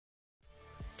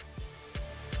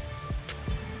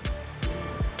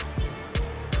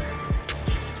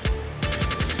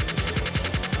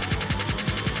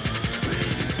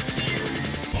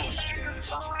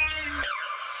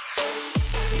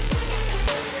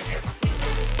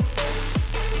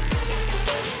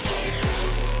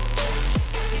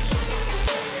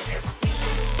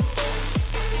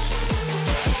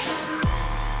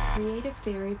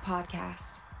Theory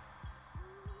Podcast.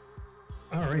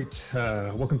 All right.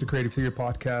 Welcome to Creative Theory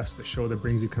Podcast, the show that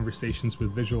brings you conversations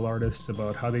with visual artists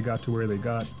about how they got to where they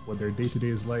got, what their day-to-day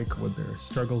is like, what their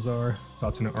struggles are,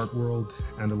 thoughts in the art world,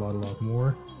 and a lot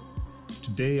more.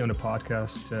 Today on the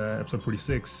podcast, episode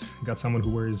 46, got someone who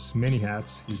wears many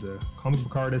hats. He's a comic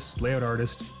book artist, layout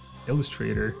artist,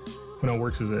 illustrator, who now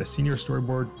works as a senior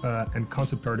storyboard and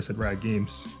concept artist at Riot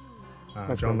Games.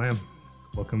 John Lamb,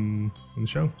 welcome on the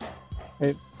show.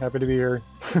 Hey, happy to be here.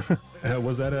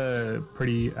 Was that a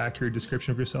pretty accurate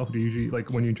description of yourself? Do you usually,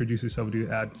 like, when you introduce yourself, do you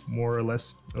add more or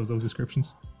less of those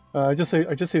descriptions? I just say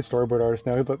storyboard artist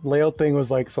now. The layout thing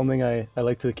was like something I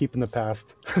like to keep in the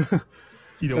past.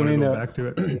 You don't want to go back to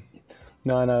it?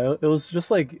 No. It was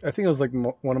just like, I think it was like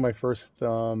one of my first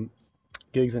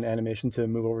gigs in animation to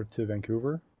move over to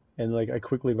Vancouver. And like I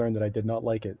quickly learned that I did not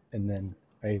like it. And then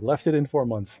I left it in 4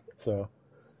 months. So.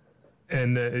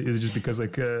 And is it just because,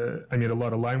 like, a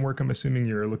lot of line work, I'm assuming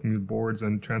you're looking at boards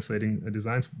and translating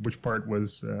designs? Which part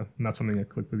was not something that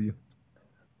clicked with you?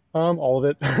 All of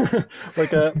it.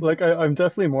 I'm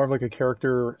definitely more of like a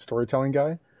character storytelling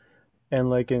guy. And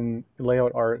like in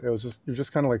layout art, you're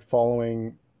just kind of like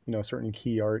following, certain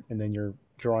key art, and then you're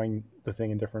drawing the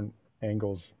thing in different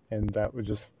angles. And that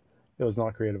it was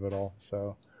not creative at all.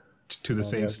 So to the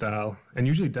same style. And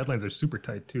usually deadlines are super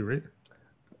tight too, right?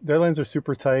 Deadlines are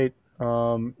super tight.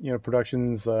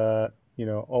 Productions,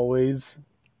 always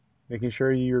making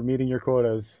sure you're meeting your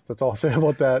quotas. That's all I'll say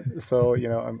about that. So,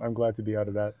 I'm glad to be out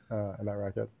of that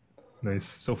racket. Nice.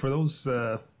 So for those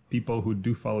people who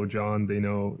do follow John, they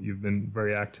know you've been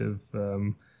very active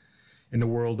in the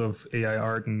world of AI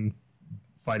art and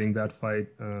fighting that fight.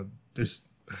 There's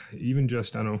even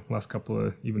just, last couple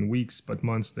of even weeks, but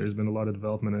months, there's been a lot of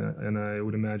development. And I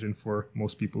would imagine for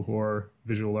most people who are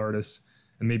visual artists,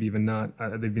 and maybe even not,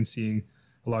 they've been seeing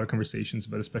a lot of conversations,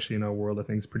 but especially in our world, I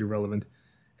think it's pretty relevant.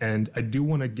 And I do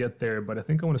want to get there, but I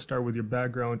think I want to start with your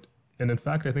background. And in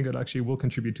fact, I think it actually will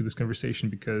contribute to this conversation,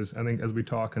 because I think as we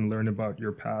talk and learn about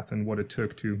your path and what it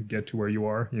took to get to where you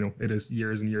are, it is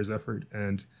years and years effort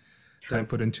and time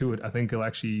put into it. I think it'll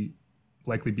actually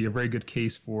likely be a very good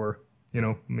case for,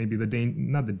 maybe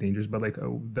not the dangers, but like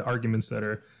the arguments that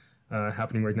are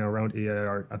happening right now around AI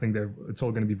art. I think it's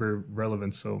all going to be very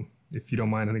relevant. So if you don't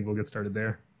mind, I think we'll get started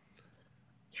there.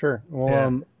 Sure.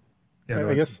 Well,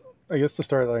 I guess to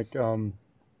start, like, when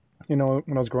I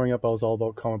was growing up, I was all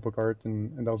about comic book art,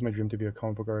 and that was my dream, to be a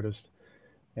comic book artist.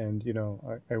 And,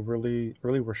 I really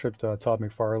worshipped Todd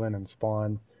McFarlane and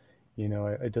Spawn.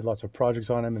 I did lots of projects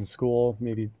on him in school,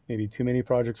 maybe too many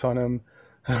projects on him.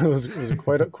 I was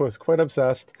quite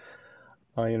obsessed.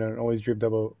 Always dreamed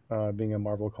about being a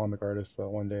Marvel comic artist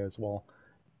one day as well.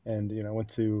 And, I went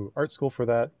to art school for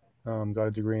that, got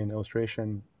a degree in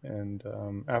illustration. And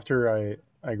after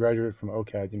I graduated from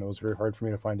OCAD, it was very hard for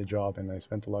me to find a job, and I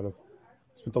spent a lot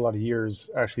of years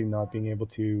actually not being able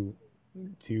to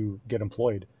get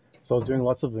employed. So I was doing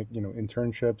lots of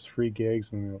internships, free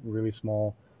gigs, and really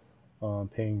small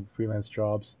paying freelance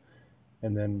jobs.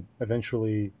 And then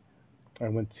eventually I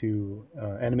went to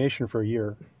animation for a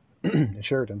year at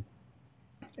Sheridan.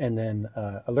 And then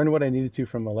I learned what I needed to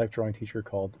from a life drawing teacher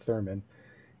called Thurman,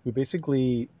 who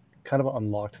basically kind of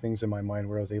unlocked things in my mind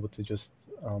where I was able to just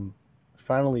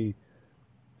finally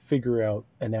figure out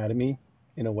anatomy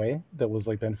in a way that was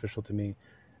like beneficial to me.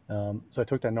 So I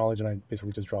took that knowledge and I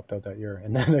basically just dropped out that year.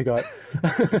 And then I got,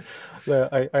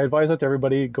 I advise that to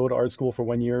everybody: go to art school for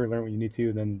 1 year, learn what you need to,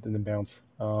 and then bounce.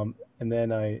 And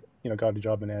then I, got a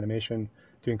job in animation,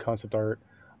 doing concept art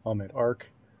at ARC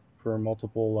for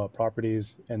multiple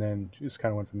properties, and then just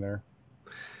kind of went from there.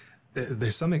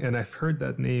 There's something, and I've heard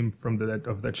that name from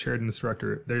that Sheridan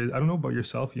instructor. I don't know about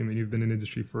yourself. You've been in the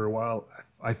industry for a while.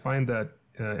 I find that,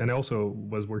 and I also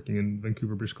was working in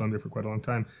Vancouver, British Columbia for quite a long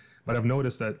time. But I've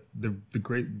noticed that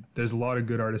there's a lot of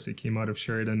good artists that came out of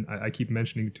Sheridan. I keep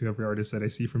mentioning to every artist that I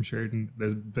see from Sheridan.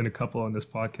 There's been a couple on this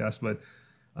podcast, but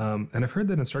and I've heard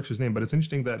that instructor's name. But it's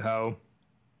interesting that how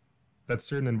that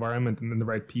certain environment and then the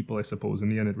right people, I suppose, in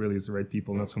the end, it really is the right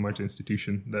people, not so much the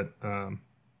institution that.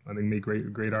 I think make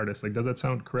great artists. Like, does that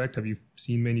sound correct? Have you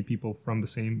seen many people from the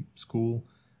same school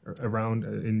around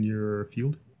in your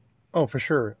field? Oh, for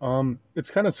sure.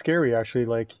 It's kind of scary, actually.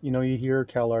 Like, you hear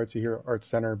Cal Arts, you hear Art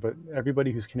Center, but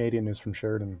everybody who's Canadian is from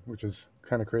Sheridan, which is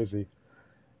kind of crazy.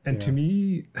 And to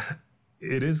me,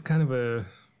 it is kind of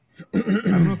I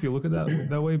don't know if you look at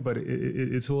that way, but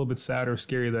it's a little bit sad or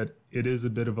scary that it is a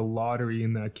bit of a lottery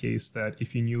in that case, that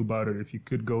if you knew about it, if you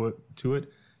could go to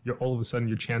it, all of a sudden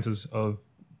your chances of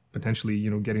potentially,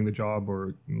 getting the job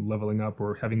or leveling up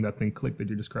or having that thing click that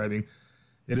you're describing,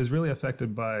 it is really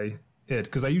affected by it,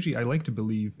 because I like to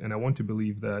believe, and I want to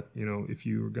believe that, you know, if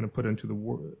you're going to put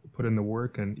in the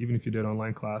work, and even if you did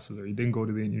online classes or you didn't go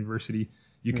to the university,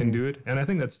 you can do it. And I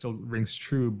think that still rings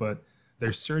true, but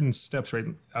there's certain steps, right?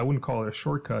 I wouldn't call it a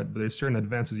shortcut, but there's certain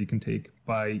advances you can take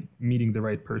by meeting the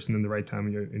right person in the right time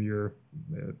in your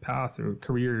path or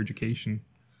career or education.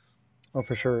 Oh,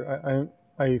 for sure.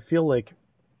 I feel like,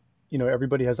 you know,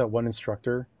 everybody has that one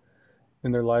instructor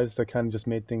in their lives that kind of just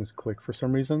made things click for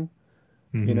some reason.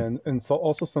 You Mm-hmm. know, and so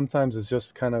also sometimes it's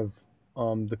just kind of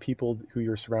the people who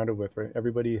you're surrounded with, right?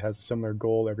 Everybody has a similar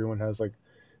goal. Everyone has like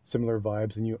similar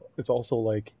vibes, and it's also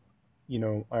like, you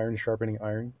know, iron sharpening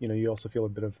iron. You know, you also feel a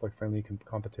bit of like friendly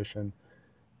competition,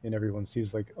 and everyone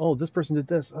sees like, oh, this person did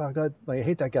this. Oh God, like I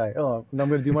hate that guy. Oh, now I'm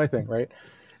gonna do my thing, right?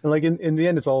 And like in the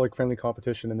end, it's all like friendly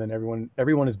competition, and then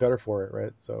everyone is better for it,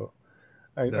 right? So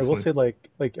I will Definitely. say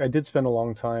like I did spend a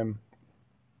long time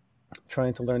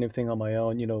trying to learn everything on my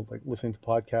own, you know, like listening to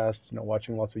podcasts, you know,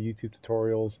 watching lots of YouTube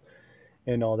tutorials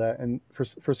and all that. And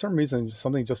for some reason,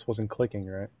 something just wasn't clicking,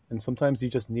 right? And sometimes you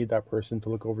just need that person to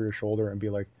look over your shoulder and be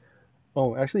like,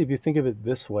 oh, actually, if you think of it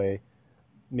this way,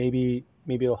 maybe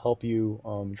it'll help you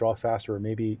draw faster, or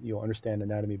maybe you'll understand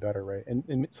anatomy better, right?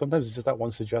 And sometimes it's just that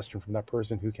one suggestion from that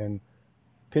person who can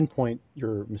pinpoint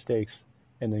your mistakes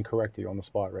and then correct you on the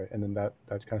spot, right? And then that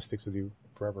kind of sticks with you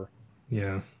forever.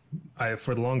 Yeah. I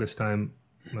for the longest time,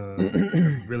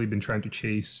 I've really been trying to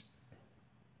chase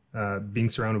being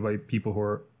surrounded by people who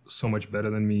are so much better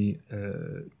than me,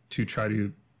 to try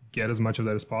to get as much of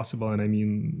that as possible. And I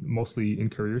mean, mostly in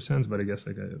career sense, but I guess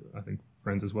like I think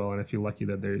friends as well. And I feel lucky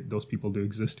that those people do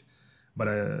exist. But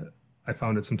I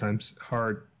found it sometimes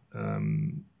hard,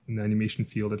 in the animation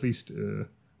field, at least,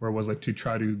 where it was like to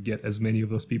try to get as many of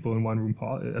those people in one room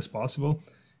as possible.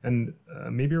 And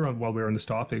maybe around while we were on this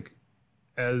topic,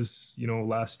 as you know,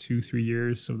 last 2-3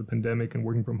 years of the pandemic and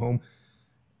working from home,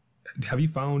 have you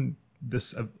found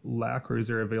this lack, or is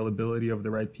there availability of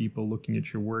the right people looking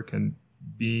at your work and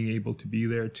being able to be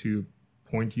there to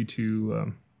point you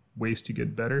to ways to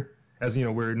get better? As you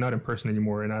know, we're not in person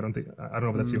anymore, and I don't know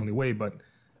if that's the only way, but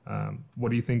what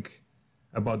do you think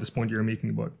about this point you're making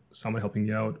about someone helping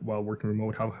you out while working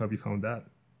remote? How have you found that?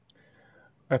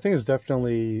 I think it's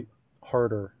definitely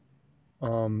harder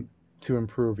um, to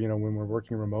improve, you know, when we're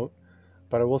working remote.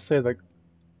 But I will say like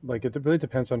it really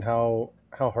depends on how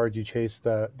hard you chase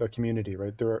the community,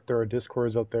 right? There are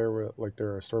discords out there where like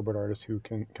there are storyboard artists who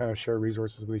can kind of share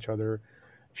resources with each other,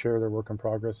 share their work in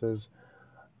progresses.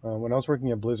 When I was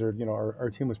working at Blizzard, you know, our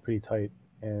team was pretty tight,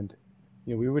 and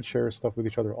you know we would share stuff with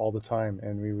each other all the time,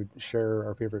 and we would share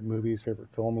our favorite movies, favorite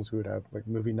films. We would have like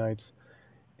movie nights,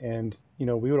 and you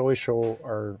know we would always show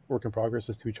our work in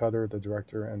progresses to each other, the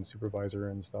director and supervisor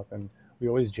and stuff, and we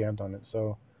always jammed on it.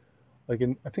 So I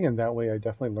think in that way I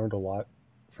definitely learned a lot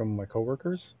from my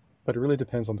coworkers, but it really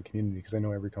depends on the community because I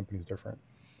know every company is different.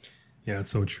 Yeah,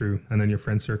 it's so true. And then your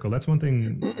friend circle. That's one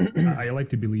thing I like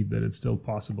to believe, that it's still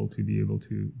possible to be able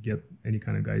to get any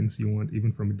kind of guidance you want,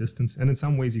 even from a distance. And in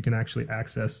some ways, you can actually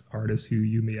access artists who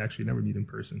you may actually never meet in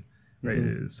person, right?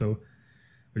 Mm-hmm. So,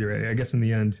 but you're right. I guess in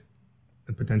the end,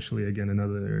 and potentially again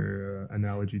another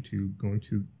analogy to going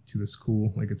to the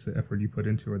school, like it's the effort you put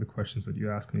into or the questions that you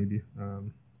ask. Maybe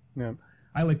Yeah.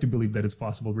 I like to believe that it's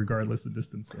possible regardless of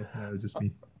distance. So it's just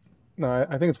me. No,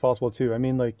 I think it's possible too. I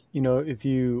mean, like, you know, if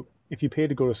you pay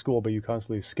to go to school but you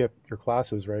constantly skip your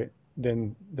classes, right?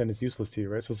 Then it's useless to you,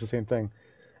 right? So it's the same thing.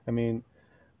 I mean,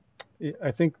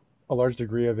 I think a large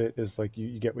degree of it is like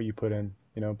you get what you put in,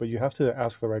 you know, but you have to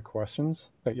ask the right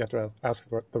questions. That you have to ask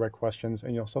the right questions,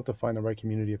 and you also have to find the right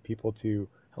community of people to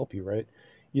help you, right?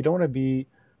 You don't want to be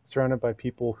surrounded by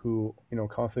people who, you know,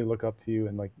 constantly look up to you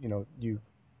and like, you know,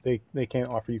 they can't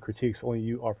offer you critiques, only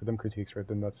you offer them critiques, right?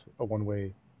 Then that's a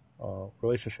one-way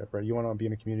relationship, right? You want to be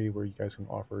in a community where you guys can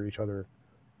offer each other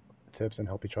tips and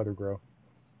help each other grow.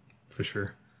 For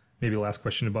sure. Maybe last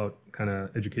question about kind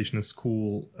of education in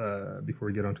school, before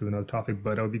we get on to another topic.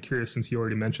 But I would be curious, since you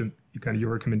already mentioned your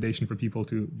recommendation for people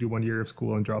to do 1 year of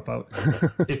school and drop out.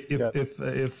 Yeah.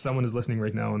 If someone is listening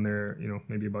right now and they're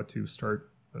maybe about to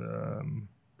start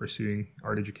pursuing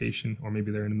art education, or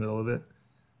maybe they're in the middle of it,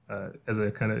 as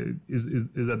a kind of is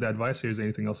that the advice, or is there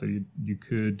anything else that you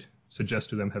could suggest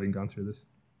to them having gone through this?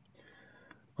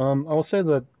 I will say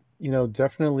that, you know,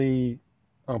 definitely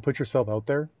put yourself out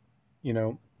there, you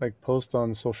know, like post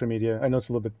on social media. I know it's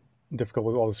a little bit difficult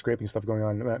with all the scraping stuff going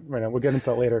on right now. We'll get into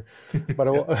that later, but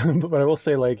I will, Yeah, but I will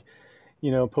say like,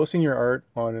 you know, posting your art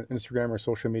on Instagram or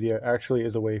social media actually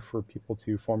is a way for people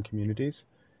to form communities.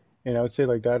 And I would say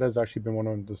like that has actually been one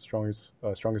of the strongest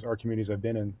art communities I've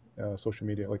been in, social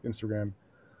media, like Instagram.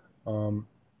 Um,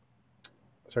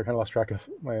 sorry, I kind of lost track of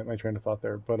my train of thought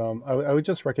there. But I would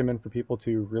just recommend for people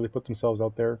to really put themselves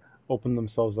out there, open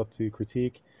themselves up to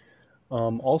critique.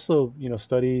 Also,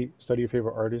 study your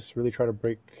favorite artists. Really try to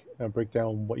break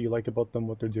down what you like about them,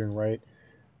 what they're doing right,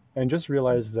 and just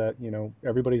realize that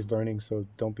everybody's learning. So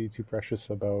don't be too precious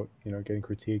about getting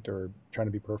critiqued or trying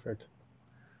to be perfect.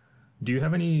 Do you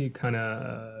have any kind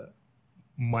of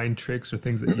mind tricks or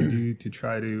things that you do to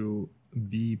try to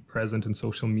be present in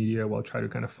social media while try to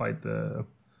kind of fight the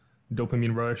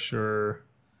dopamine rush or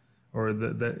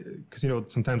the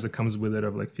because sometimes it comes with it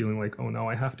of like feeling like, oh no,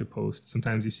 I have to post.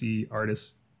 Sometimes you see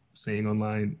artists saying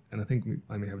online, and I think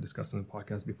I may have discussed on the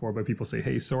podcast before, but people say,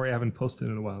 hey, sorry, I haven't posted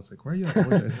in a while. It's like, why are you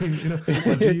apologizing?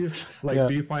 Yeah.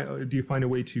 Do you find a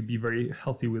way to be very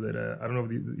healthy with it? I don't know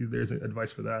if there's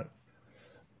advice for that.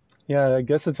 Yeah, I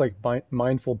guess it's like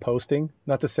mindful posting.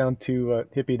 Not to sound too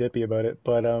hippy dippy about it,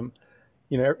 but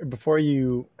before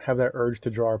you have that urge to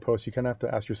draw or post, you kind of have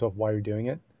to ask yourself why you're doing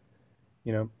it.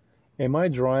 You know, am I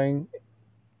drawing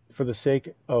for the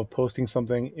sake of posting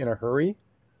something in a hurry,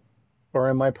 or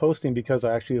am I posting because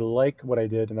I actually like what I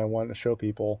did and I want to show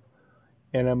people?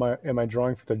 And am I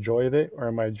drawing for the joy of it, or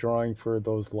am I drawing for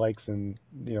those likes and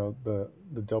the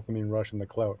dopamine rush and the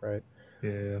clout, right?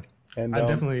 Yeah, And I've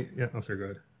definitely yeah. Oh, sorry, go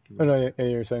ahead. oh no, yeah,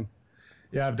 you're saying.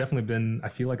 Yeah, I've definitely been. I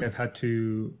feel like I've had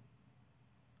to.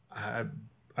 I,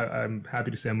 I'm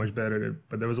happy to say I'm much better at it,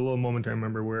 but there was a little moment I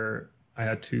remember where I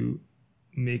had to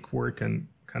make work and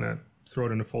kind of throw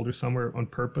it in a folder somewhere on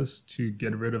purpose to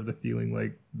get rid of the feeling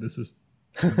like this is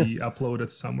to be uploaded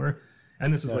somewhere.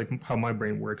 And this is Yeah. like how my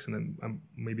brain works, and then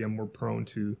maybe I'm more prone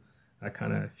to that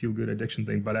kind of feel good addiction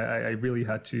thing. But I really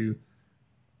had to,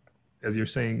 as you're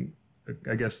saying,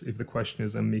 I guess if the question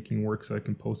is I'm making work so I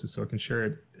can post it so I can share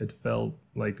it, it felt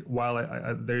like while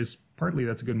there's partly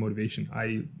that's a good motivation.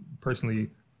 I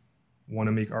personally want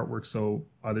to make artwork so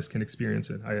others can experience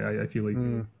it. I feel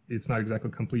like it's not exactly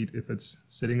complete if it's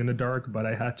sitting in the dark, but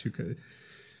I had to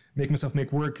make myself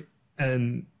make work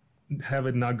and have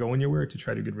it not go anywhere to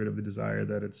try to get rid of the desire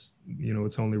that it's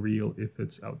only real if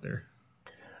it's out there.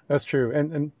 That's true,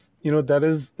 and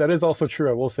that is also true.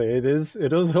 I will say it is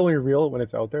only real when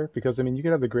it's out there, because I mean you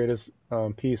can have the greatest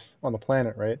piece on the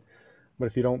planet, right? But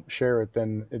if you don't share it,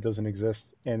 then it doesn't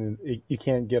exist, and you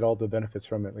can't get all the benefits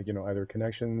from it, like either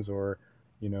connections or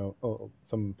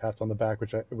some pats on the back,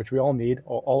 which we all need.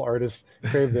 All artists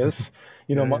crave this.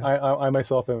 Yeah, yeah. I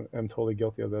myself am totally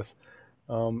guilty of this.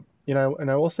 And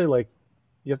I will say, like,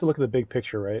 you have to look at the big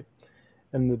picture, right?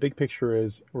 And the big picture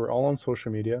is we're all on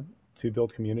social media to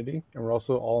build community, and we're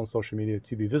also all on social media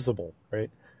to be visible, right?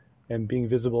 And being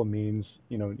visible means,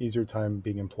 an easier time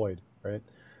being employed, right?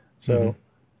 Mm-hmm. So,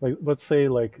 like, let's say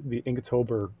like the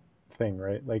Inktober thing,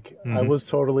 right? Like, I Mm-hmm. was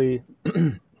totally,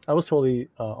 I was totally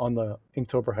on the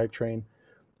Inktober hype train,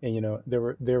 and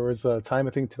there was a time,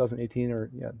 I think 2018 or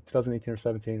yeah, 2018 or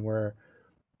 17, where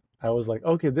I was like,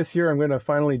 okay, this year I'm gonna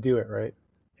finally do it, right?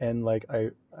 And like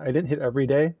I didn't hit every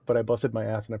day, but I busted my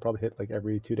ass and I probably hit like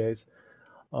every 2 days.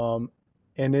 Um,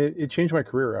 and it changed my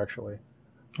career actually.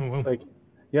 Oh well. Like,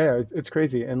 yeah, it's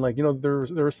crazy. And like, there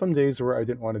were some days where I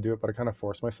didn't want to do it, but I kind of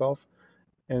forced myself.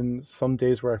 And some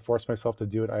days where I forced myself to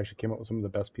do it, I actually came up with some of the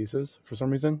best pieces for some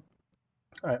reason.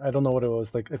 I don't know what it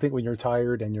was. Like, I think when you're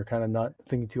tired and you're kind of not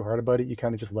thinking too hard about it, you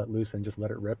kind of just let loose and just let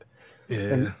it rip.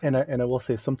 And Yeah. and I will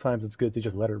say sometimes it's good to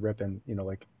just let it rip, and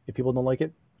like, if people don't like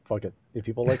it, fuck it. If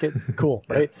people like it, cool,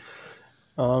 Yeah. right?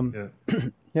 Um, Yeah.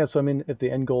 yeah. So I mean, if the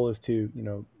end goal is to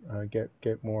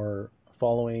get more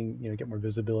following, get more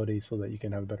visibility, so that you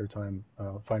can have a better time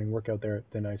finding work out there,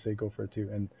 then I say go for it too.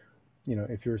 And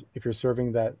if you're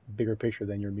serving that bigger picture,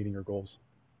 then you're meeting your goals.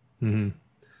 Mm-hmm.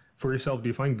 For yourself, do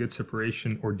you find good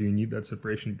separation, or do you need that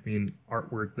separation between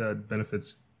artwork that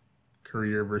benefits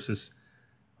career versus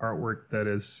artwork that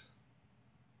is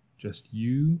just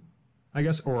you, I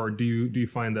guess? Or do you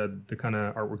find that the kind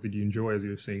of artwork that you enjoy, as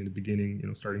you were saying in the beginning,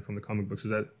 starting from the comic books,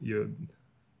 is that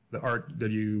the art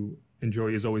that you enjoy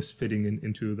is always fitting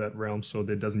into that realm, so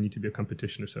there doesn't need to be a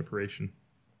competition or separation?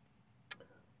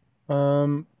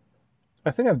 Um,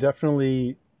 I think I've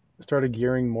definitely started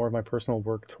gearing more of my personal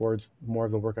work towards more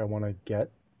of the work I want to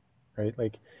get, right?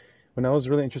 Like, when I was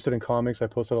really interested in comics, I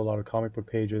posted a lot of comic book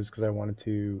pages because I wanted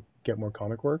to get more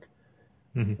comic work.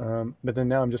 Mm-hmm. But then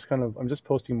now I'm just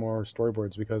posting more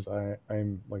storyboards because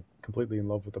I'm like completely in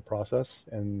love with the process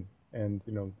and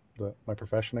my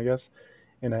profession, I guess.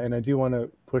 And I do want to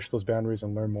push those boundaries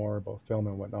and learn more about film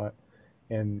and whatnot,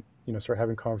 and start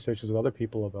having conversations with other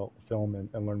people about film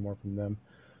and learn more from them.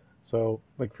 So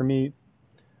like for me,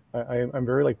 I'm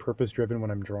very like purpose driven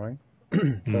when I'm drawing. So I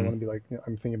Mm-hmm. want to be like,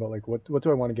 I'm thinking about like what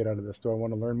do I want to get out of this? Do I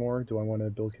want to learn more? Do I want to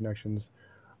build connections?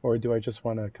 or do I just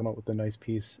want to come up with a nice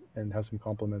piece and have some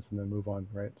compliments and then move on,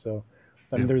 right? So,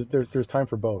 I mean, Yeah. there's time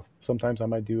for both. Sometimes I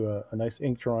might do a nice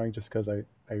ink drawing just because I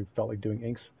felt like doing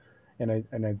inks, and I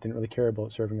didn't really care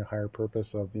about serving a higher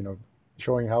purpose of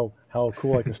showing how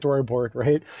cool I can storyboard,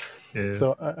 right? Yeah.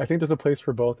 So I think there's a place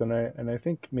for both, and I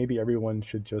think maybe everyone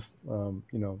should just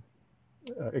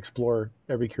explore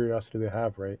every curiosity they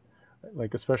have, right?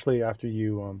 Like especially after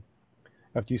you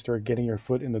start getting your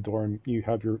foot in the door and you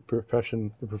have the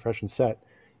profession set,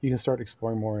 you can start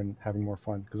exploring more and having more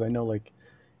fun. Because I know, like,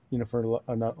 for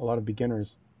a lot of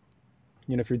beginners,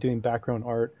 if you're doing background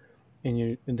art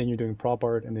and then you're doing prop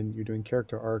art and then you're doing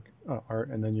character art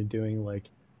and then you're doing like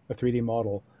a 3D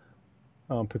model,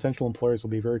 potential employers will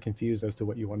be very confused as to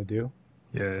what you want to do,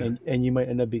 Yeah. and you might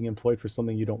end up being employed for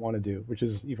something you don't want to do, which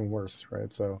is even worse,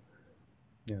 right? So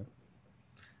yeah.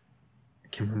 I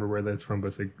can't remember where that's from, but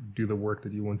it's like do the work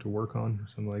that you want to work on or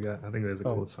something like that. I think there's a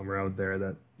Oh, quote somewhere out there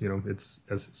that it's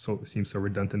as so it seems so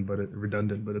redundant,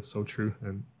 but it's so true.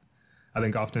 And I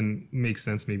think often makes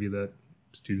sense maybe that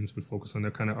students would focus on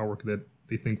the kind of artwork that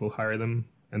they think will hire them,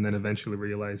 and then eventually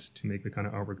realize to make the kind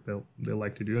of artwork they'll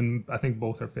like to do. And I think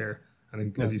both are fair. I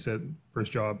think, yeah, as you said,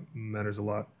 first job matters a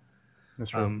lot.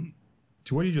 that's true. Um,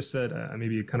 to what you just said,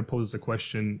 maybe it kind of poses a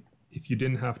question: if you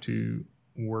didn't have to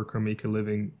work or make a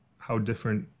living, how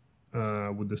different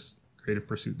would this creative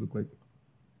pursuit look like?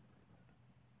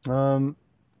 Um,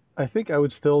 I think I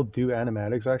would still do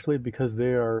animatics actually because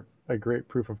they are a great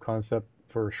proof of concept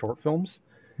for short films.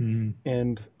 Mm,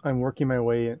 And I'm working my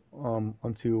way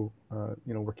onto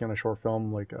working on a short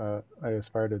film. Like I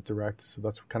aspire to direct, so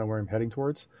that's kind of where I'm heading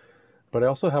towards. But I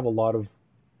also have a lot of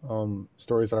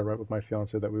stories that I write with my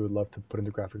fiance that we would love to put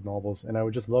into graphic novels, and I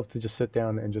would just love to just sit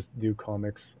down and just do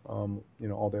comics,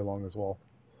 all day long as well.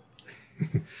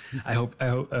 I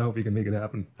hope you can make it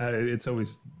happen. It's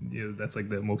always that's like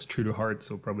the most true to heart,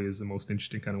 so probably is the most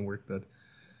interesting kind of work that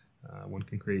one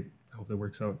can create. I hope that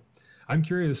works out. I'm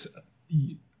curious.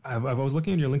 I was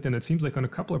looking at your LinkedIn. It seems like on a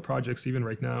couple of projects, even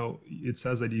right now, it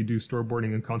says that you do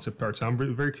storyboarding and concept art. So I'm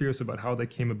very curious about how that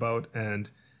came about and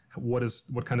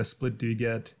what kind of split do you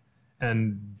get,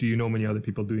 and do you know many other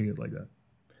people doing it like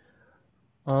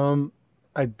that? Um,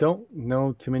 I don't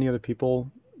know too many other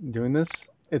people doing this.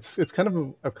 It's kind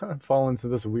of I've kind of fallen into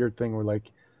this weird thing where like,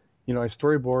 I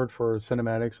storyboard for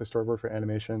cinematics, I storyboard for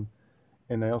animation,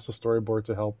 and I also storyboard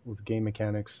to help with game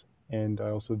mechanics, and I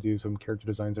also do some character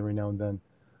designs every now and then.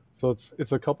 So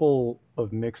it's a couple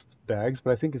of mixed bags,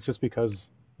 but I think it's just because,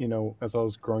 as I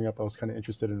was growing up, I was kind of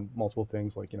interested in multiple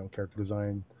things like, character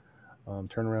design,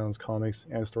 turnarounds, comics,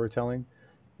 and storytelling,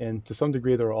 and to some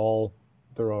degree they're all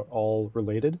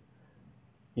related,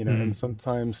 and Mhm.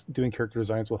 sometimes doing character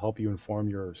designs will help you inform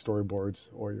your storyboards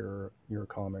or your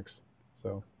comics.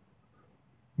 So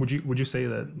Would you say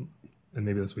that, and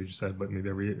maybe that's what you just said, but maybe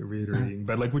I'm reiterating,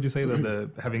 but like, would you say that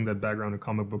the having that background in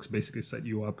comic books basically set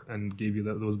you up and gave you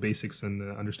those basics and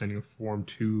the understanding of form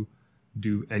to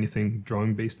do anything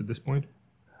drawing based at this point?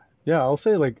 yeah, I'll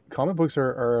say like comic books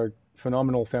are a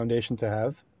phenomenal foundation to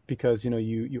have because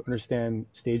you understand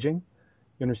staging,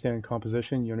 you understand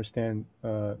composition, you understand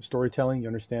storytelling, you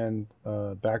understand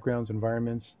backgrounds,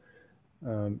 environments,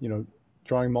 you know,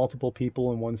 drawing multiple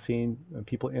people in one scene,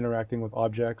 people interacting with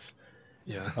objects,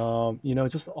 Yeah.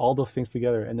 just all those things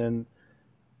together. And then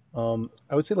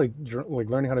I would say like like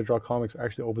learning how to draw comics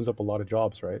actually opens up a lot of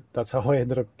jobs, right? That's how I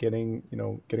ended up getting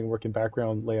work in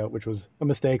background layout, which was a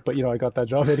mistake, but I got that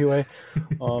job anyway.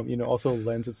 Also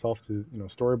lends itself to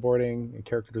storyboarding and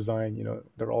character design.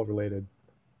 They're all related.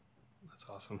 That's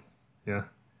awesome. Yeah.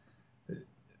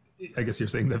 I guess you're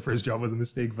saying that first job was a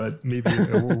mistake, but maybe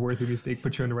a worthy mistake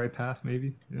put you on the right path,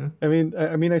 maybe. Yeah. I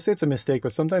mean, I say it's a mistake,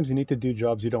 but sometimes you need to do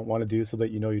jobs you don't want to do so that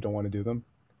you don't want to do them.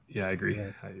 Yeah, I agree.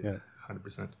 Right. I Yeah.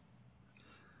 100%.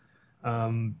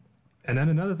 Um, and then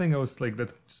another thing I was like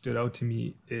that stood out to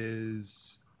me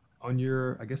is on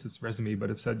your, I guess it's resume, but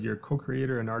it said you're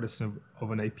co-creator and artist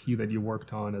of an IP that you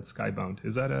worked on at Skybound.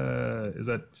 Is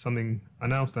that something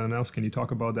announced and unannounced? Can you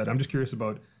talk about that? I'm just curious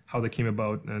about how that came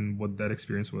about and what that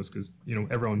experience was, because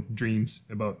everyone dreams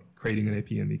about creating an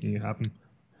IP and making it happen.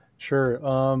 Sure.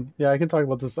 Yeah, I can talk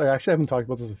about this. I actually haven't talked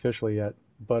about this officially yet,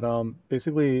 but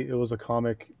basically, it was a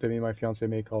comic that me and my fiance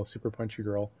made called Super Punchy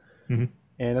Girl. Hmm.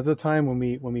 And at the time when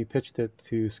we pitched it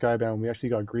to Skybound, we actually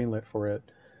got greenlit for it.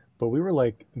 But we were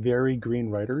like very green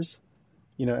writers,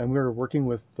 and we were working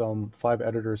with five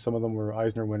editors. Some of them were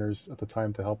Eisner winners at the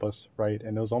time to help us write.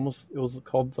 And it was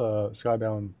called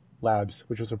Skybound Labs,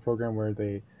 which was a program where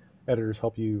the editors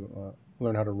help you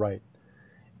learn how to write.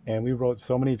 And we wrote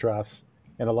so many drafts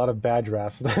and a lot of bad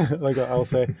drafts, like I'll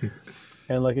say.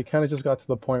 And like it kind of just got to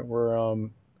the point where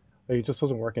Like, it just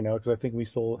wasn't working out because I think we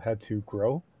still had to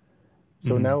grow.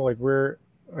 So Hmm. now, like,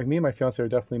 me and my fiance are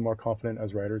definitely more confident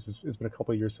as writers. It's been a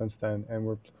couple of years since then, and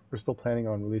we're still planning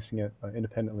on releasing it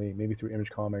independently, maybe through Image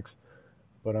Comics.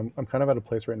 But I'm kind of at a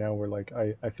place right now where like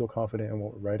I feel confident in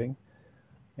what we're writing,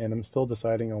 and I'm still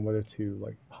deciding on whether to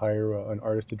like hire an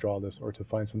artist to draw this or to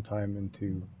find some time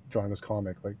into drawing this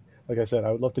comic. Like I said,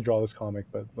 I would love to draw this comic,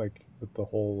 but like with the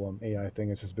whole AI thing,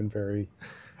 it's just been very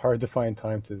hard to find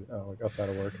time to like outside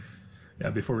of work. Yeah,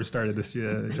 before we started this,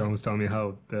 John was telling me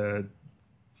how the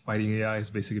fighting AI has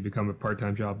basically become a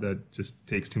part-time job that just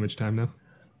takes too much time now.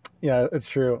 Yeah, it's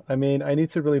true. I mean, I need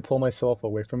to really pull myself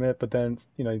away from it, but then,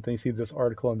 then you see this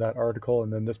article and that article,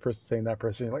 and then this person saying that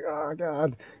person, you're like, oh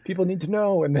God, people need to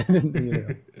know. And then,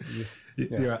 you just,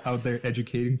 yeah, You're out there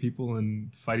educating people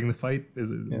and fighting the fight.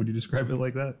 yeah, Would you describe it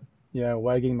like that? yeah,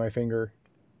 wagging my finger,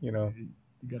 you know, You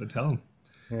got to tell them.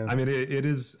 yeah. I mean, it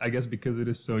is. I guess because it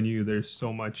is so new, there's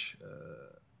so much.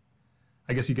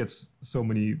 I guess you get so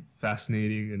many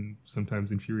fascinating and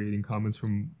sometimes infuriating comments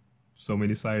from so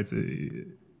many sides.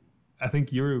 I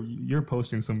think you're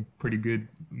posting some pretty good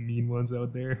mean ones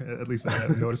out there. At least I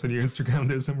have noticed on your Instagram.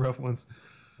 There's some rough ones.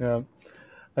 Yeah.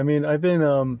 I mean, I've been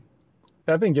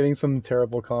getting some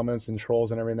terrible comments and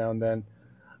trolls and every now and then,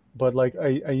 but like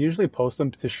I usually post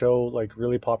them to show like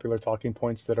really popular talking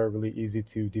points that are really easy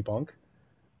to debunk.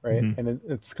 Right? Hmm. And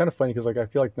it's kind of funny because like I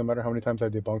feel like no matter how many times I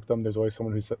debunk them, there's always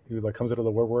someone who like comes out of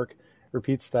the woodwork,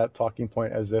 repeats that talking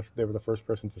point as if they were the first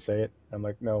person to say it. I'm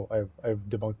like, no, I've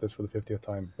debunked this for the 50th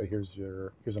time, but here's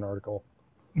an article.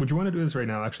 Would you want to do this right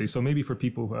now, actually? So maybe for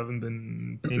people who haven't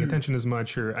been paying attention as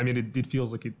much, or I mean, it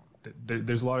feels like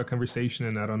there's a lot of conversation,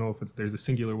 and I don't know if there's a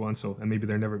singular one. So and maybe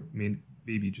they're never. I mean,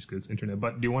 maybe just because it's internet.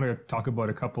 But do you want to talk about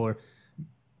a couple of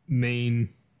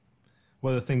main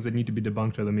what are the things that need to be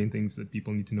debunked are the main things that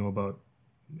people need to know about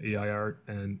AI art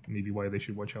and maybe why they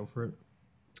should watch out for it?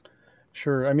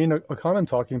 Sure. I mean, a common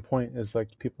talking point is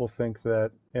like people think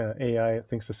that AI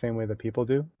thinks the same way that people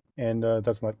do, and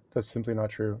that's simply not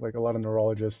true. Like a lot of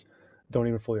neurologists don't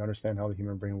even fully understand how the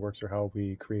human brain works or how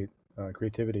we create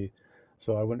creativity.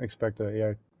 So I wouldn't expect a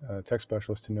AI tech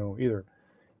specialist to know either.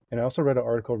 And I also read an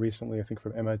article recently, I think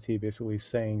from MIT, basically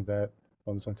saying that,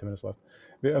 well, there's only 10 minutes left,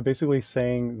 basically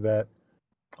saying that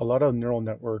a lot of neural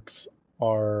networks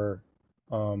are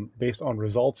based on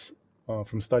results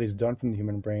from studies done from the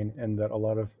human brain, and that a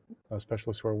lot of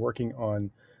specialists who are working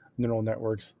on neural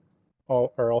networks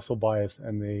are also biased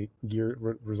and they gear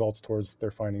results towards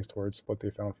their findings towards what they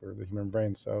found for the human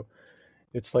brain. So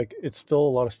it's like it's still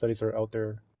a lot of studies that are out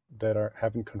there that are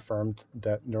haven't confirmed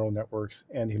that neural networks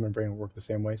and the human brain work the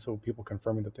same way. So people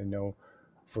confirming that they know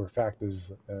for a fact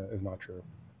is not true.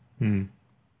 Hmm.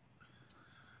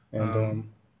 And Um,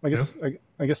 I yeah. guess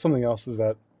I guess something else is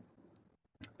that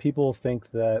people think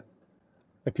that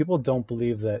like people don't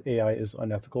believe that AI is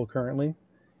unethical currently.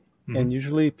 Hmm. And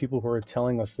usually people who are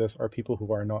telling us this are people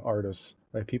who are not artists,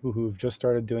 like people who've just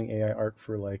started doing AI art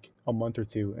for like a month or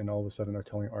two and all of a sudden are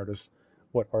telling artists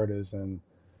what art is and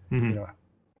Hmm. you know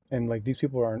and like these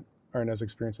people aren't as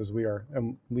experienced as we are.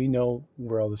 And we know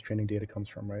where all this training data comes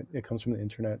from, right? It comes from the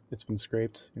internet. It's been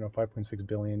scraped, 5.6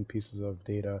 billion pieces of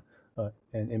data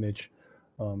and image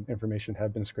information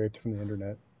have been scraped from the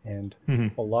internet. And Hmm.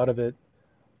 a lot of it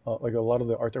like a lot of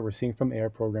the art that we're seeing from AI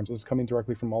programs is coming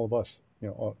directly from all of us.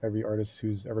 Every artist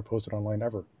who's ever posted online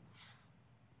ever.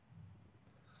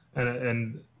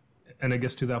 And and I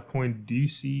guess to that point, do you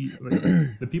see like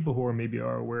the people who are maybe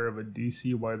are aware of it? Do you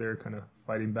see why they're kind of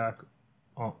fighting back?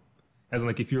 On, as in,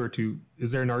 like, if you were to,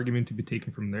 is there an argument to be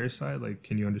taken from their side? Like,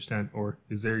 can you understand, or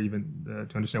is there even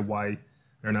to understand why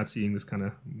they're not seeing this kind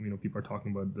of, people are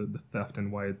talking about the theft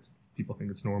and why it's people think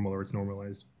it's normal or it's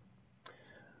normalized?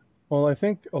 Well, I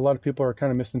think a lot of people are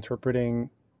kind of misinterpreting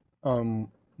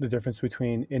the difference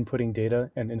between inputting data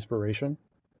and inspiration,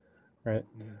 right?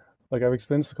 Like I've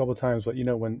explained this a couple of times, but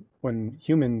when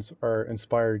humans are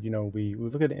inspired, we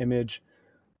look at an image,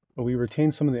 we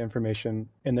retain some of the information,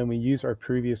 and then we use our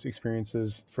previous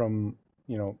experiences from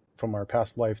our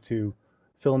past life to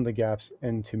fill in the gaps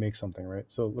and to make something, right?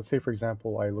 So let's say, for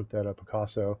example, I looked at a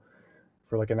Picasso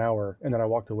for like an hour, and then I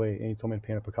walked away, and he told me to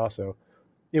paint a Picasso.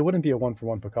 It wouldn't be a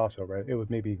one-for-one Picasso, right? It would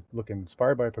maybe look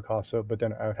inspired by Picasso, but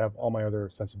then I would have all my other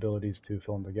sensibilities to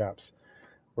fill in the gaps.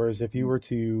 Whereas if you were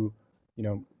to, you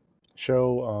know,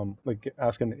 show, like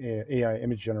ask an AI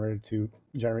image generator to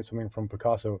generate something from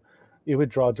Picasso, it would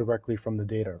draw directly from the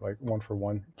data, like one for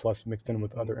one, plus mixed in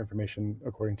with Mm-hmm. other information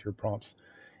according to your prompts.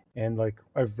 And like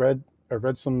I've read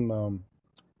some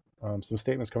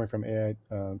statements coming from AI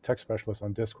tech specialists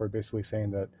on Discord, basically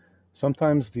saying that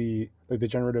sometimes the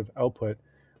generative output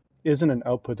isn't an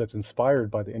output that's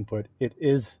inspired by the input. It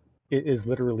is it is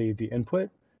literally the input,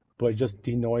 but just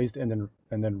denoised and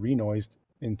then renoised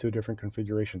into a different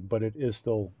configuration. But it is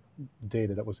still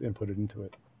data that was inputted into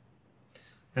it.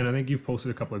 And I think you've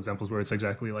posted a couple of examples where it's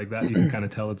exactly like that. You can kind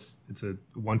of tell it's a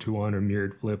 1-to-1 or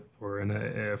mirrored flip. Or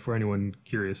for anyone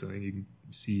curious, I think you can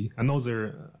see. And those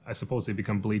are, I suppose, they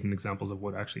become blatant examples of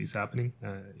what actually is happening.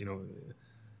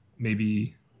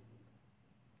 Maybe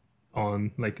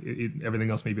on everything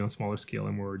else, maybe on smaller scale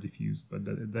and more diffused. But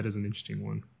that is an interesting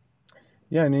one.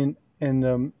 Yeah, I mean,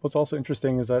 and what's also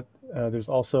interesting is that there's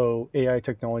also AI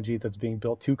technology that's being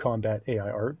built to combat AI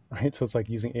art, right? So it's like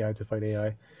using AI to fight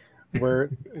AI. where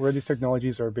these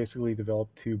technologies are basically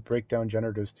developed to break down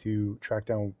generatives to track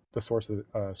down the source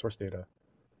data.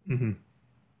 Mm-hmm.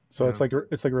 So yeah.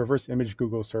 It's like reverse image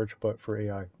Google search, but for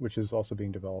AI, which is also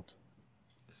being developed.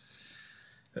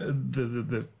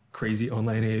 The crazy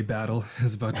online AI battle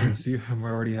is about to ensue, or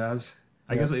already has.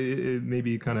 I guess it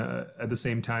maybe kind of at the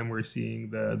same time we're seeing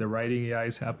the writing AI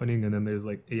is happening, and then there's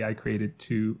like AI created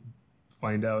to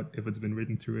find out if it's been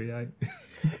written through AI.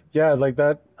 Yeah, like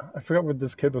that. I forgot where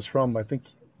this kid was from. I think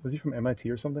was he from MIT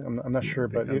or something? I'm not sure,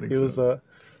 but it was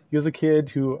he was a kid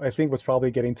who I think was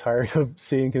probably getting tired of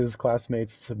seeing his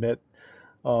classmates submit,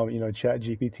 Chat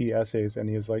GPT essays, and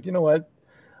he was like, you know what,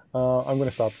 I'm going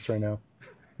to stop this right now.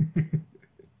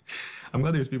 I'm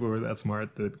glad there's people who are that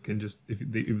smart that can just if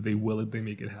they will it, they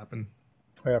make it happen.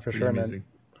 Oh yeah, for sure, amazing.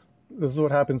 Man. This is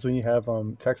what happens when you have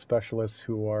tech specialists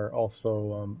who are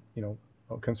also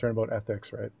concerned about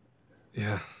ethics, right?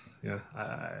 Yeah.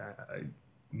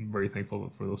 I'm very thankful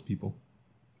for those people.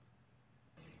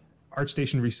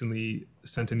 ArtStation recently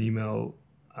sent an email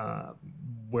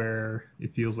where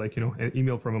it feels like, an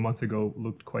email from a month ago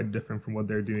looked quite different from what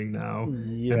they're doing now.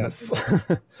 Yes.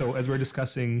 So as we're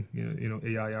discussing,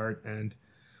 AI art and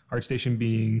ArtStation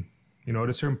being, at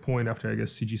a certain point after, I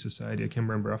guess, CG Society, I can't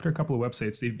remember, after a couple of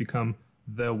websites, they've become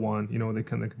the one, they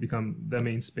kind of become the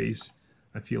main space.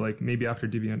 I feel like maybe after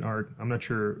DeviantArt, I'm not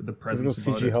sure the presence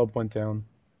about it. CG Hub went down.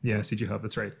 Yeah, CG Hub,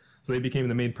 that's right. So they became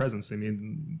the main presence. They made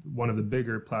one of the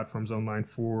bigger platforms online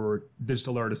for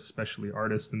digital artists, especially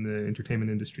artists in the entertainment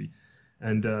industry.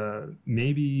 And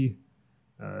maybe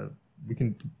we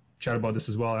can chat about this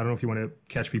as well. I don't know if you want to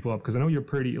catch people up, because I know you're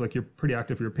pretty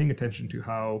active. You're paying attention to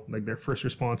how their first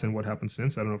response and what happened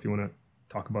since. I don't know if you want to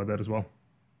talk about that as well.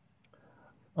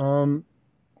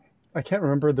 I can't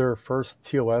remember their first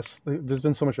TOS. There's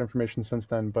been so much information since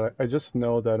then, but I just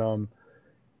know that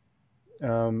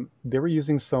they were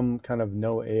using some kind of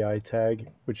no AI tag,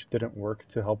 which didn't work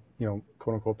to help,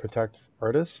 quote unquote, protect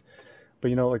artists.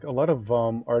 But, like a lot of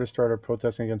artists started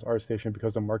protesting against ArtStation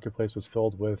because the marketplace was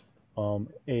filled with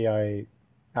AI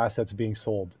assets being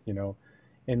sold,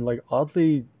 and like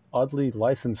oddly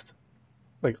licensed,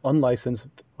 like unlicensed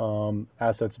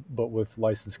assets, but with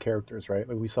licensed characters, right?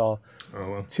 Like we saw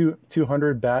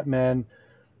 200 Batman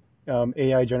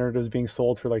AI generatives being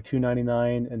sold for like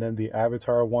 $2.99, and then the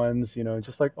Avatar ones,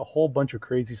 just like a whole bunch of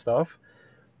crazy stuff.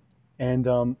 And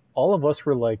all of us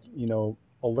were like,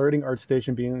 alerting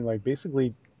ArtStation, being like,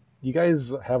 basically, you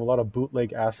guys have a lot of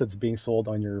bootleg assets being sold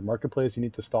on your marketplace. You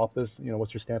need to stop this.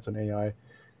 What's your stance on AI?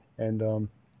 And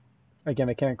again,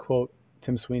 I can't quote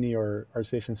Tim Sweeney or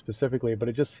ArtStation specifically, but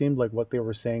it just seemed like what they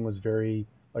were saying was very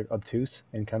like obtuse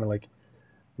and kind of like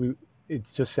it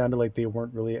just sounded like they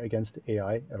weren't really against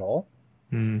AI at all.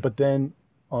 But then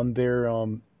on their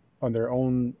own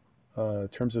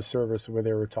terms of service, where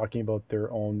they were talking about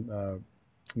their own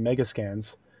mega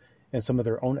scans and some of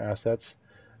their own assets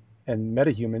and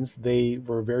metahumans, they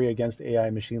were very against AI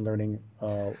machine learning,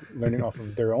 learning off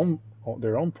of their own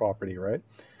property, right?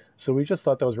 So we just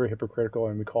thought that was very hypocritical,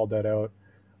 and we called that out.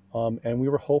 And we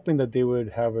were hoping that they would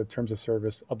have a terms of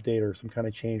service update or some kind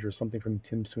of change or something from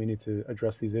Tim Sweeney to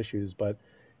address these issues. But,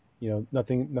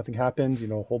 nothing happened.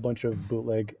 A whole bunch of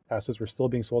bootleg assets were still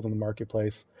being sold on the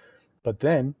marketplace. But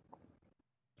then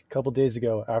a couple days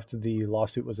ago, after the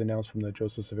lawsuit was announced from the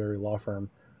Joseph Saveri law firm,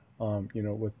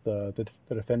 with the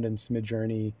defendants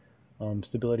Midjourney,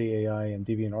 Stability AI, and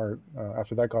DeviantArt,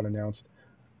 after that got announced,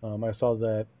 I saw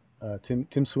that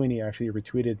Tim Sweeney actually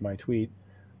retweeted my tweet.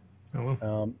 Oh,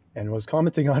 wow. And was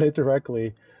commenting on it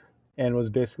directly, and was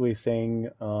basically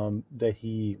saying that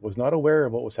he was not aware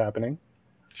of what was happening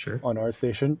on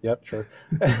ArtStation. Yep, sure.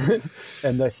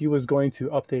 And that he was going to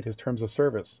update his terms of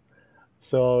service.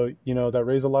 So, that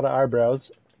raised a lot of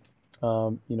eyebrows.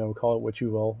 Call it what you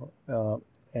will.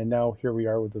 And now here we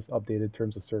are with this updated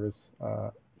terms of service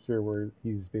here, where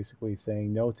he's basically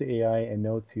saying no to AI and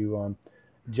no to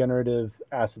generative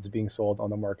assets being sold on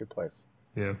the marketplace.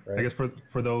 Yeah, right. I guess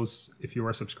for those, if you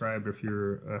are subscribed, or if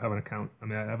you have an account, I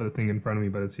mean, I have the thing in front of me,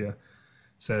 but it's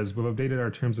says, we've updated our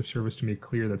terms of service to make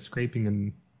clear that scraping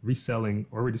and reselling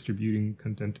or redistributing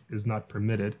content is not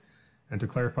permitted, and to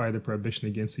clarify the prohibition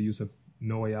against the use of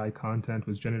no AI content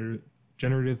with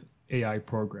generative AI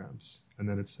programs. And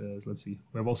then it says, let's see,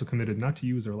 we have also committed not to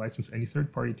use or license any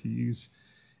third party to use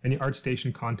any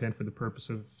ArtStation content for the purpose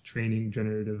of training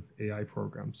generative AI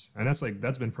programs. And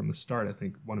that's been from the start. I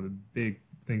think one of the big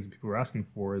things people are asking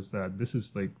for is that this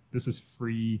is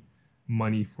free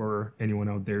money for anyone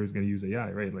out there who's going to use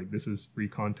AI, right? Like this is free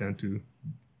content to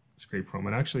scrape from.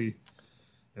 And actually,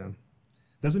 yeah,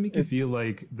 doesn't make you feel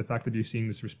like the fact that you're seeing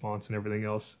this response and everything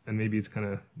else, and maybe it's kind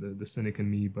of the cynic in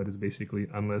me, but it's basically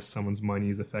unless someone's money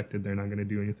is affected, they're not going to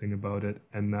do anything about it.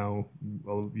 And now,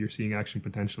 well, you're seeing action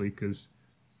potentially because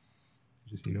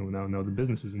just, now the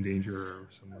business is in danger or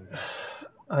something like that.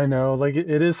 I know, like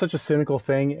it is such a cynical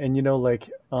thing. And,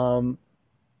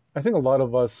 I think a lot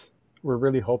of us were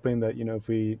really hoping that, if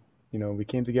we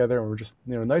came together and we're just,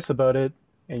 nice about it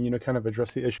and, kind of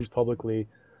address the issues publicly,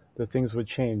 that things would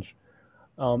change.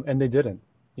 And they didn't,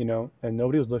 and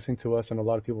nobody was listening to us, and a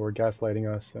lot of people were gaslighting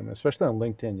us, and especially on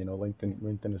LinkedIn.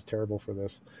 LinkedIn is terrible for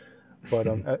this. But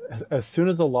as soon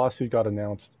as the lawsuit got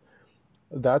announced,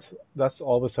 that's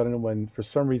all of a sudden when, for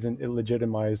some reason, it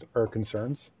legitimized our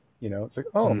concerns. It's like,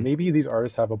 oh, maybe these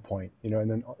artists have a point, and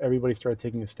then everybody started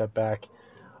taking a step back.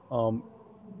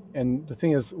 And the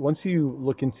thing is, once you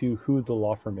look into who the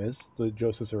law firm is, the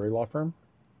Joseph Zuri law firm,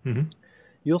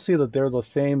 you'll see that they're the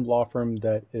same law firm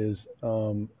that is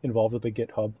involved with the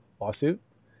GitHub lawsuit,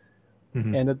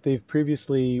 and that they've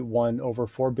previously won over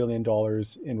 $4 billion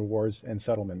in rewards and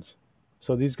settlements.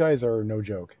 So these guys are no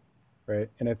joke, right?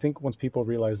 And I think once people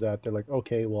realize that, they're like,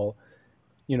 okay, well,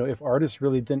 if artists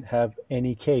really didn't have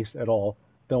any case at all,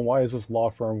 then why is this law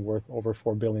firm worth over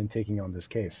 $4 billion taking on this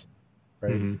case,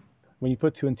 right? When you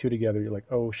put two and two together, you're like,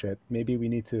 oh shit, maybe we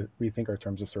need to rethink our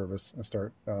terms of service and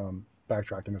start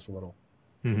backtracking this a little.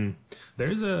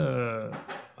 There's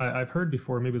I've heard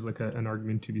before, maybe it's like an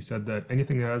argument to be said that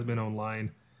anything that has been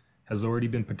online has already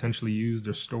been potentially used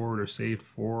or stored or saved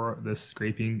for this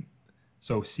scraping.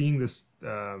 So seeing this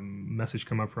message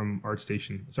come up from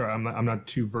ArtStation, sorry, I'm not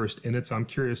too versed in it, so I'm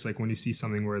curious, like when you see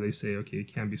something where they say, okay,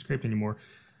 it can't be scraped anymore,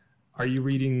 are you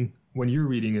reading, when you're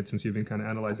reading it, since you've been kind of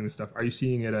analyzing this stuff, are you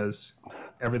seeing it as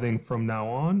everything from now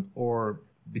on, or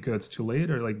because it's too late,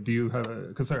 or like do you have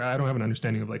because I don't have an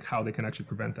understanding of like how they can actually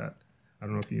prevent that? I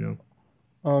don't know if you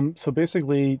know. So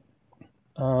basically,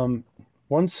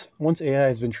 once AI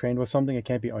has been trained with something, it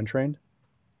can't be untrained.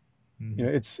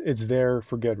 It's there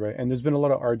for good, right? And there's been a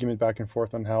lot of argument back and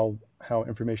forth on how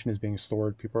information is being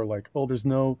stored. People are like, oh, there's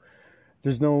no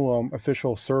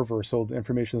official server, so the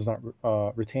information is not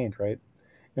retained, right?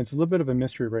 And it's a little bit of a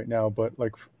mystery right now, but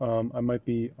like I might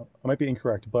be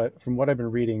incorrect, but from what I've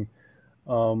been reading,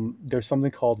 there's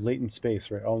something called latent space,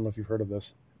 right? I don't know if you've heard of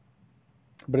this,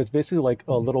 but it's basically like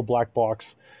a little black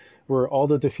box where all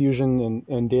the diffusion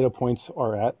and data points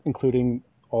are at, including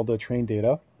all the trained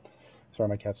data. Sorry,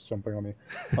 my cat's jumping on me.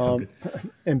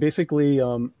 And basically,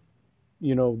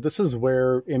 this is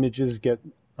where images get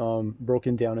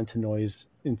broken down into noise,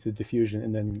 into diffusion,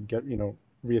 and then get,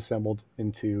 reassembled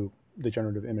into the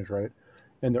generative image, right?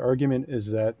 And the argument is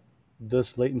that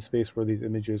this latent space where these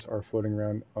images are floating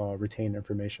around retain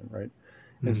information, right?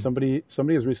 And somebody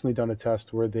has recently done a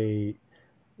test where they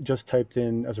just typed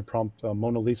in as a prompt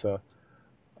Mona Lisa,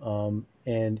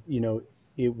 and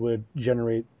it would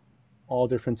generate all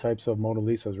different types of Mona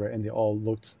Lisas, right? And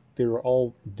they were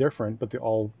all different, but they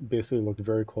all basically looked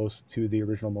very close to the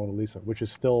original Mona Lisa, which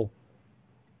is still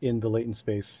in the latent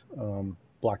space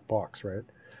black box, right?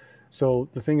 So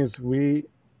the thing is,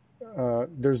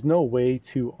 there's no way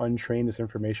to untrain this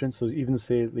information. So even to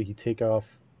say that you take off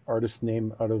artist's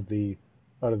name out of the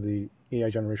AI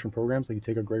generation programs, like you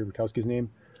take out Greg Rukowski's name,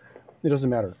 it doesn't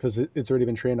matter because it's already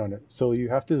been trained on it. So you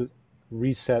have to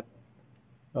reset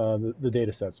the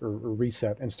data sets or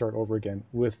reset and start over again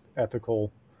with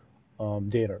ethical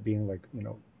data, being like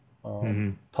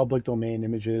public domain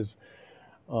images,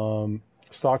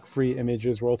 stock-free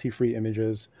images, royalty-free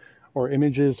images, or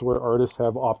images where artists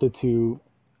have opted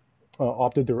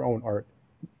their own art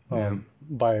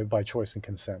by choice and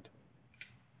consent.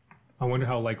 I wonder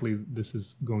how likely this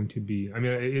is going to be. I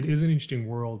mean, it is an interesting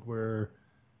world where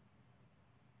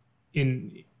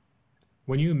when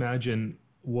you imagine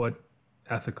what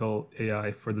ethical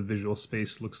AI for the visual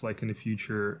space looks like in the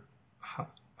future,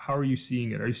 how are you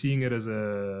seeing it? Are you seeing it as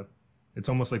it's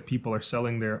almost like people are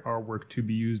selling their artwork to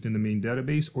be used in the main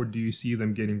database, or do you see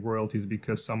them getting royalties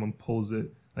because someone pulls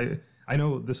it? I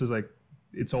know this is like,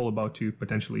 it's all about to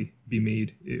potentially be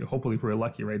made. Hopefully, if we're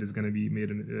lucky, right, it's going to be made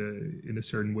in a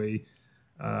certain way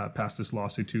past this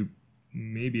lawsuit to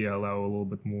maybe allow a little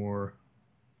bit more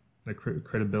like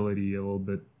credibility, a little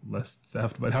bit less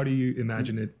theft. But how do you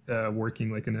imagine it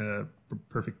working, like in a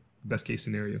perfect best case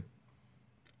scenario?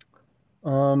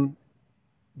 Um,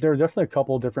 there are definitely a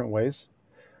couple of different ways.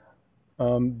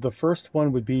 The first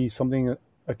one would be something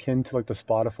akin to like the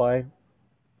Spotify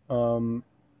um,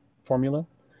 formula,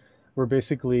 where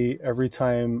basically every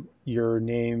time your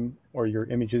name or your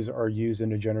images are used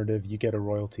in a generative, you get a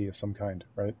royalty of some kind,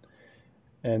 right?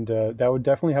 And that would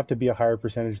definitely have to be a higher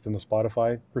percentage than the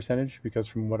Spotify percentage, because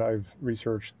from what I've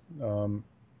researched,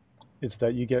 it's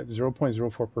that you get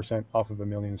 0.04% off of a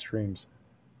million streams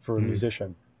for a Mm.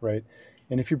 musician, right?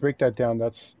 And if you break that down,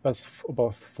 that's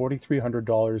about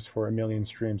 $4,300 for a million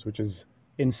streams, which is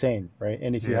insane, right?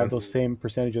 And if you Yeah. have those same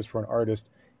percentages for an artist,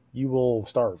 you will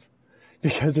starve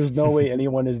because there's no way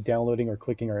anyone is downloading or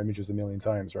clicking our images a million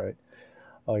times, right?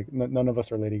 Like none of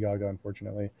us are Lady Gaga,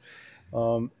 unfortunately.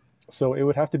 Um, so it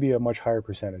would have to be a much higher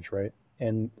percentage, right?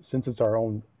 And since it's our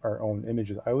own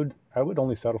images, I would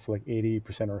only settle for like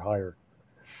 80% or higher,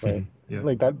 right? Yeah.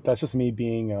 Like that's just me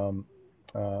being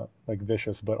like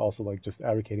vicious, but also like just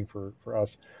advocating for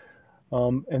us.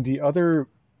 And the other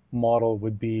model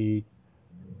would be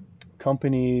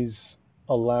companies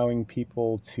allowing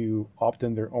people to opt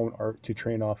in their own art to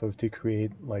train off of to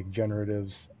create like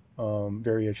generatives,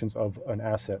 variations of an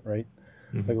asset, right?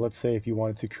 Hmm. Like let's say if you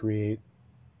wanted to create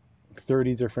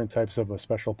 30 different types of a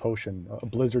special potion, a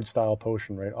blizzard style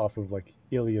potion, right, off of like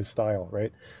Ilia's style,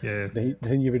 right? Yeah.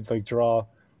 Then you would like draw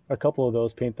a couple of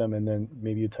those, paint them, and then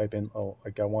maybe you type in, oh,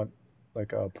 like I want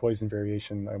like a poison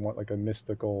variation, I want like a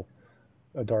mystical,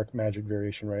 a dark magic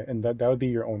variation, right? And that would be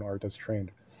your own art that's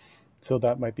trained. So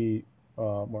that might be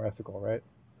more ethical, right?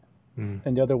 Mm.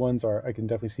 And the other ones are, I can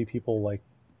definitely see people like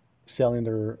selling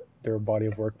their body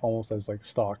of work almost as like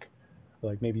stock.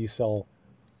 Like maybe you sell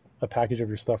a package of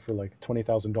your stuff for like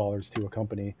 $20,000 to a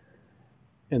company,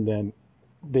 and then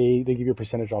they give you a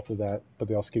percentage off of that, but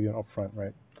they also give you an upfront,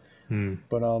 right? Mm.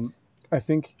 But I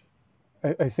think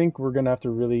I think we're gonna have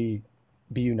to really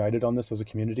be united on this as a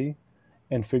community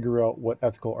and figure out what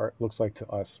ethical art looks like to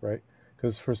us, right?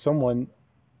 Because for someone,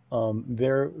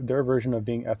 their version of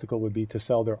being ethical would be to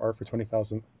sell their art for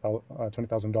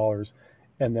 $20,000,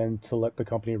 and then to let the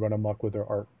company run amok with their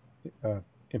art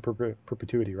in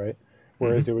perpetuity, right?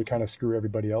 Whereas Hmm. they would kind of screw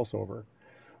everybody else over.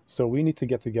 So we need to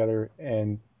get together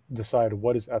and decide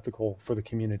what is ethical for the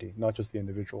community, not just the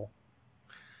individual.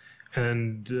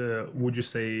 And would you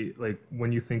say, like,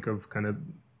 when you think of kind of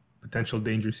potential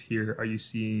dangers here, are you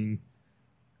seeing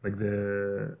like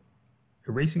the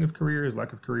erasing of careers,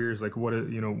 lack of careers? Like, what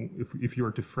if you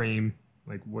were to frame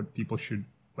like what people should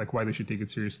like, why they should take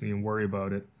it seriously and worry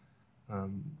about it?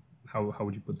 Um, how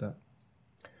would you put that?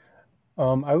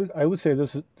 I would say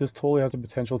this totally has the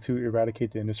potential to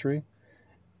eradicate the industry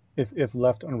if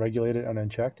left unregulated and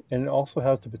unchecked, and it also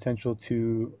has the potential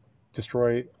to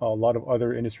destroy a lot of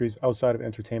other industries outside of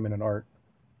entertainment and art.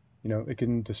 You know, it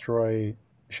can destroy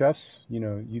chefs, you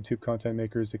know, YouTube content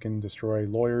makers. It can destroy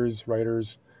lawyers,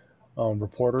 writers,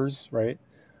 reporters, right?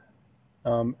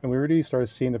 And we already started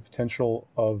seeing the potential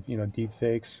of, you know, deep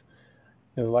fakes.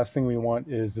 You know, the last thing we want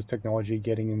is this technology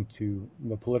getting into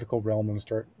the political realm and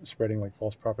start spreading like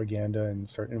false propaganda and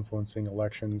start influencing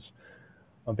elections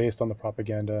based on the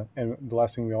propaganda. And the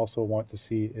last thing we also want to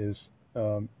see is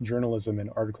journalism and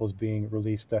articles being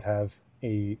released that have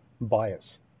a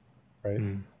bias, right?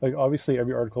 Mm. Like obviously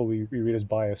every article we read is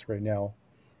biased right now,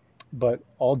 but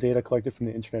all data collected from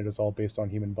the internet is all based on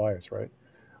human bias, right?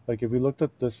 Like if we looked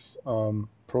at this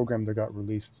program that got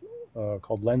released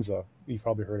called Lensa, you've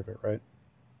probably heard of it, right?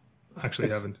 Actually,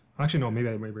 It's haven't. Actually, no. Maybe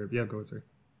I might. Yeah, go ahead. Sorry.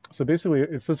 so basically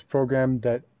it's this program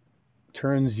that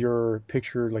turns your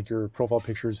picture, like your profile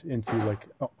pictures, into like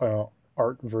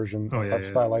art version, Oh yeah, art yeah.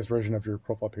 Yeah. stylized version of your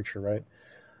profile picture, right?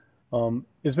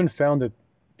 It's been found that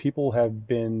people have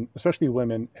been, especially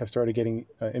women, have started getting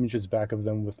images back of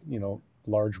them with, you know,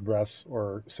 large breasts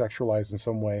or sexualized in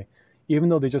some way, even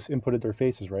though they just inputted their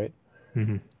faces, right?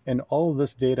 Mm-hmm. And all of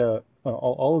this data,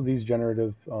 all of these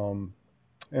generative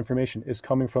information is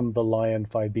coming from the Lion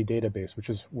 5B database, which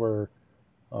is where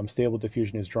Stable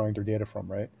Diffusion is drawing their data from,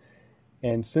 right?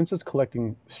 And since it's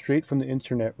collecting straight from the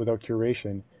internet without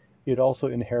curation, it also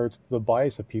inherits the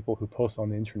bias of people who post on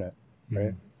the internet, right?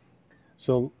 Mm-hmm.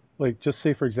 So, like, just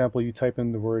say, for example, you type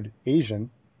in the word Asian,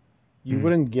 you Mm-hmm.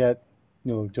 wouldn't get,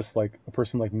 you know, just like a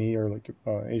person like me or like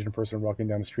an Asian person walking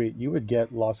down the street. You would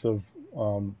get lots of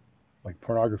um, like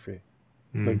pornography,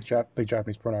 Mm-hmm. like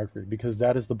Japanese pornography, because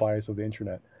that is the bias of the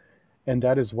internet, and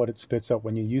that is what it spits out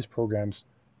when you use programs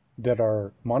that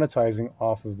are monetizing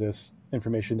off of this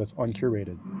information that's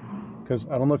uncurated. Because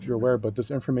I don't know if you're aware, but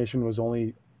this information was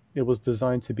only it was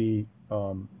designed to be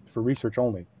for research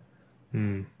only.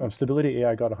 Hmm. Stability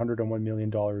AI got $101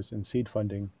 million in seed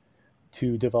funding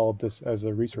to develop this as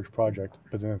a research project,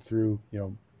 but then through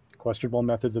questionable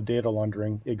methods of data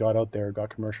laundering, it got out there, got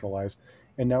commercialized,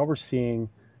 and now we're seeing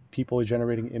people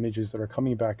generating images that are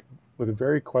coming back with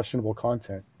very questionable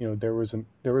content. There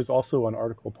was also an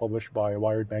article published by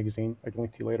Wired magazine. I can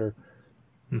link to you later.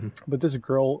 Mm-hmm. But this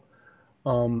girl,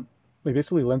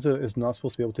 basically, Lensa is not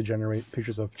supposed to be able to generate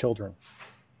pictures of children,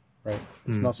 right?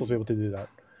 It's not supposed to be able to do that.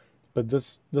 But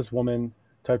this woman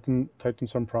typed in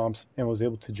some prompts and was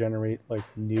able to generate like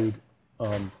nude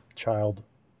child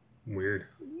Weird.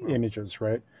 images,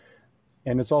 right?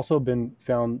 And it's also been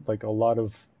found like a lot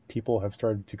of people have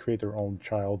started to create their own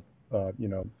child,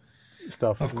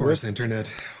 stuff. Of course, the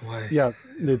internet. Why? Yeah,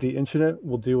 the internet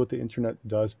will do what the internet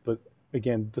does, but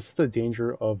again, this is the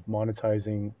danger of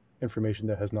monetizing information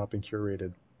that has not been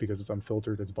curated because it's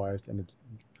unfiltered, it's biased, and it's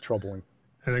troubling.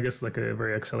 And I guess like a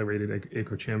very accelerated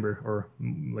echo chamber, or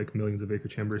like millions of echo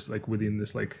chambers, like within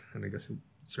this, like, and I guess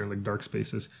certain like dark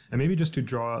spaces. And maybe just to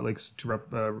draw, like, to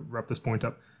wrap this point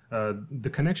up, the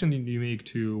connection you make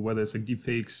to whether it's like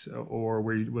deepfakes or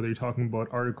whether you're talking about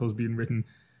articles being written,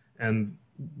 and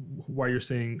why you're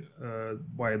saying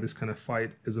why this kind of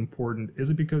fight is important. Is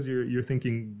it because you're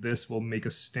thinking this will make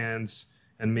a stance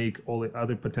and make all the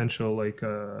other potential like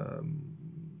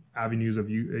avenues of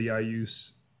AI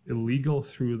use illegal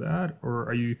through that, or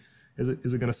are you? Is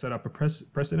it going to set up a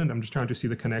precedent? I'm just trying to see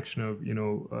the connection of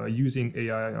using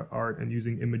AI art and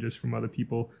using images from other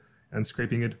people and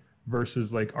scraping it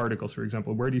versus like articles, for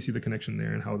example. Where do you see the connection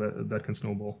there, and how that can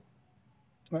snowball?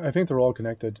 I think they're all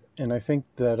connected, and I think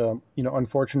that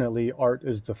unfortunately, art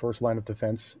is the first line of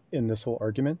defense in this whole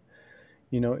argument.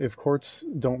 If courts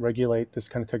don't regulate this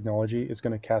kind of technology, it's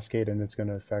going to cascade and it's going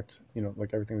to affect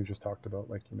like everything we just talked about,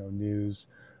 like news,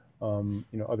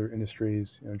 other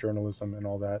industries, journalism and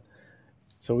all that.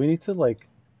 So we need to like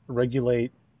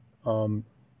regulate. We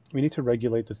need to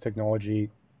regulate this technology,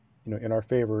 in our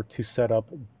favor to set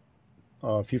up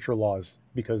future laws,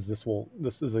 because this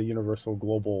is a universal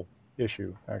global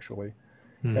issue actually.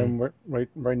 And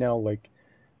right now, like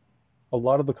a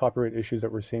lot of the copyright issues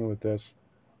that we're seeing with this.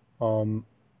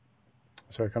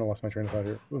 Sorry, I kind of lost my train of thought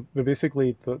here. But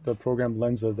basically, the program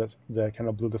Lensa that kind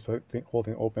of blew this whole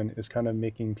thing open is kind of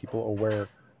making people aware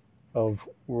of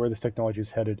where this technology is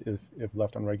headed if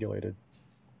left unregulated.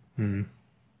 And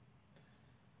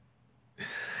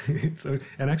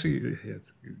actually,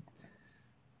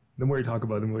 the more you talk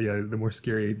about it, the more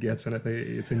scary it gets. And I think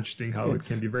it's interesting how it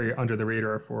can be very under the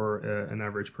radar for an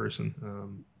average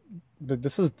person.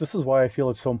 This is why I feel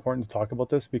it's so important to talk about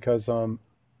this, because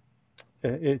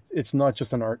it's not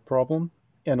just an art problem,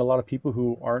 and a lot of people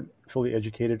who aren't fully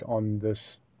educated on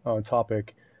this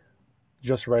topic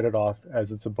just write it off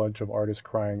as it's a bunch of artists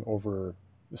crying over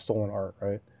stolen art,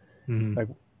 right?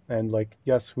 Like,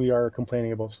 yes, we are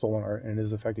complaining about stolen art and it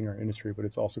is affecting our industry, but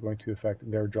it's also going to affect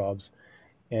their jobs.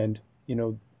 And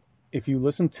if you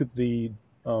listen to the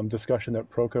discussion that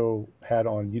Proko had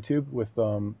on YouTube with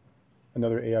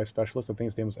another AI specialist, I think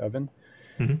his name was Evan.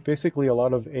 Basically, a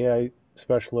lot of AI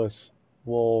specialists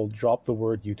will drop the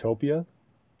word utopia.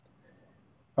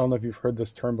 I don't know if you've heard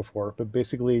this term before, but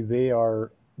basically they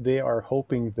are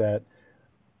hoping that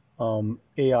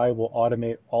AI will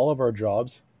automate all of our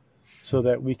jobs so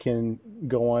that we can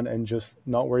go on and just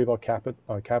not worry about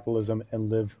capitalism and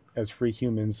live as free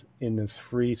humans in this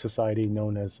free society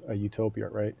known as a utopia,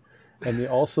 right? And they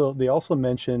also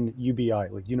mention UBI,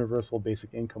 like universal basic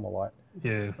income, a lot.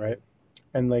 Yeah. Right.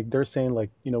 And like they're saying,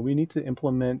 like, we need to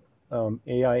implement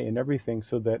AI in everything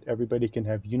so that everybody can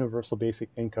have universal basic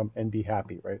income and be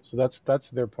happy, right? So that's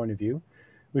their point of view,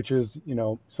 which is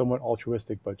somewhat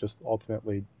altruistic, but just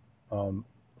ultimately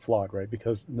flawed, right?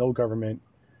 Because no government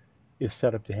is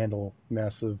set up to handle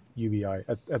massive UBI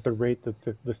at the rate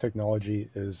that this technology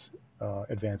is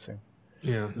advancing.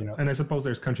 Yeah, and I suppose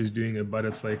there's countries doing it, but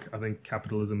it's like I think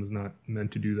capitalism is not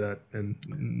meant to do that, and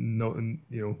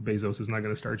Bezos is not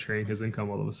going to start sharing his income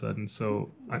all of a sudden.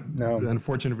 So the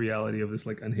unfortunate reality of this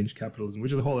like unhinged capitalism,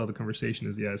 which is a whole other conversation,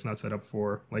 is it's not set up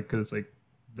for like, because it's like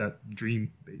that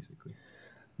dream basically.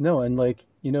 No, and like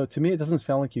to me, it doesn't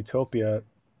sound like utopia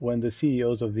when the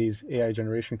CEOs of these AI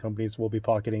generation companies will be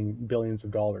pocketing billions of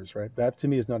dollars, right? That to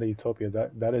me is not a utopia.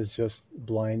 That is just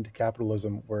blind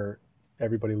capitalism where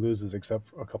everybody loses except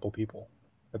for a couple people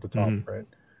at the top, right?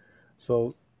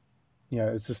 So yeah,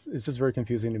 it's just very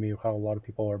confusing to me how a lot of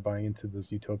people are buying into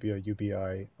this utopia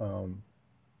UBI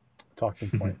talking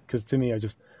point. Because to me, I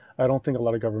don't think a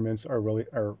lot of governments are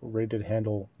ready to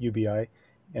handle UBI,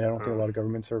 and I don't think a lot of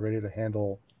governments are ready to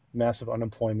handle massive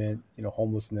unemployment,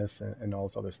 homelessness, and all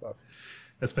this other stuff.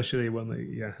 Especially when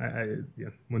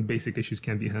when basic issues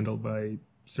can't be handled by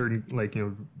certain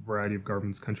variety of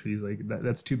governments, countries, like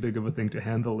that's too big of a thing to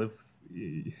handle. If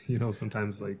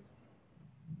sometimes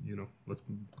let's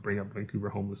bring up Vancouver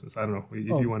homelessness. I don't know if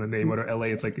you want to name it, or LA.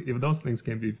 It's like if those things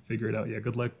can't be figured out,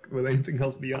 good luck with anything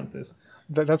else beyond this.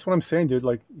 That's what I'm saying, dude.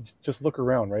 Like, just look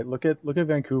around, right? Look at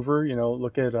Vancouver.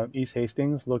 Look at East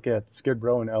Hastings. Look at Skid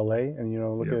Row in LA, and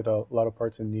look at a lot of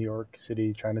parts in New York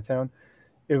City, Chinatown.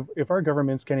 If our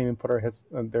governments can't even put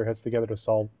their heads together to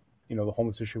solve the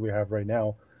homeless issue we have right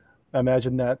now,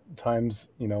 imagine that times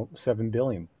 7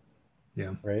 billion.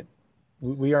 Yeah. Right.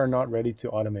 We are not ready to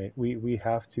automate. We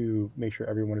have to make sure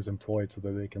everyone is employed so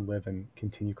that they can live and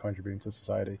continue contributing to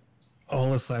society. All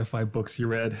the sci-fi books you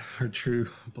read are true.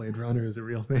 Blade Runner is a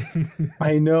real thing.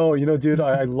 I know, dude.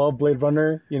 I love Blade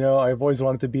Runner. I've always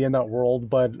wanted to be in that world,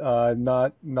 but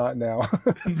not now.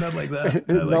 Not like that.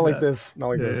 Not like this. Not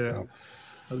like this. Yeah. No.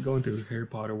 I was going to Harry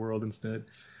Potter world instead.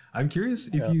 I'm curious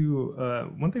if you.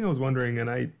 One thing I was wondering, and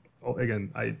I've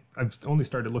only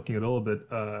started looking at a little bit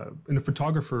in the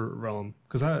photographer realm,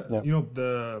 because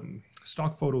the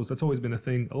stock photos, that's always been a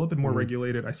thing, a little bit more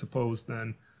regulated, I suppose,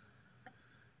 than,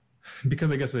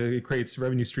 because I guess it creates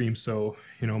revenue streams. So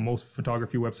most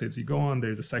photography websites you go on,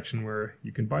 there's a section where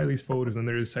you can buy these photos, and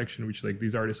there's a section which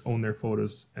these artists own their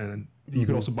photos, and you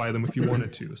could also buy them if you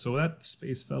wanted to. So that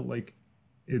space felt like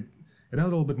it had a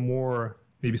little bit more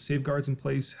maybe safeguards in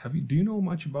place. Do you know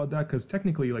much about that? Because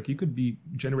technically, you could be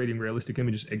generating realistic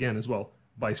images again as well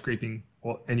by scraping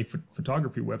any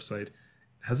photography website.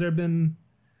 Has there been?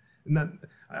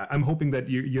 I'm hoping that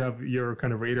you have your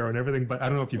kind of radar on everything, but I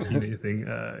don't know if you've seen anything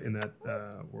in that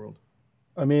world.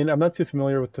 I mean, I'm not too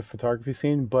familiar with the photography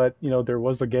scene, but there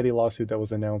was the Getty lawsuit that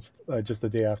was announced just the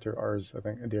day after ours, I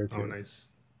think, a day or two. Oh, nice.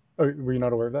 Oh, were you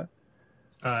not aware of that?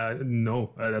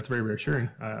 No, that's very reassuring.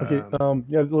 Okay.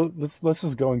 Let's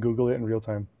just go and Google it in real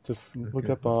time. Just look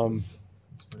up let's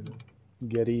find it.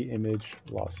 Getty image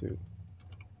lawsuit.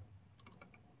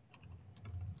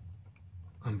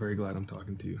 I'm very glad I'm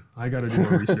talking to you. I got to do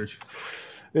more research.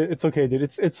 It's okay, dude.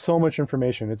 It's so much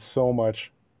information. It's so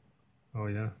much. Oh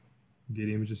yeah,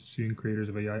 Getty Images suing creators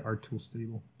of AI art tool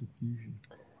Stable Diffusion.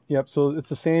 Yep. So it's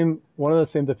the same. One of the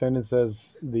same defendants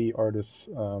as the artists'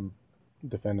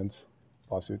 defendants.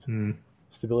 Lawsuits.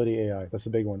 Stability AI, that's a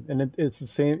big one, and it's the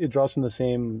same. It draws from the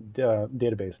same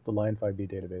database, the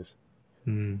Lion5B database.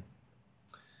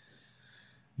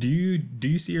 Do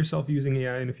you see yourself using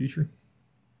AI in the future?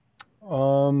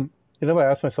 I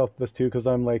ask myself this too, because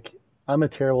I'm a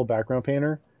terrible background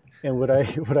painter, and would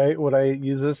I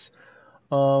use this?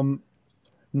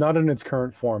 Not in its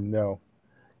current form, no.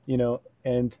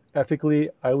 And ethically,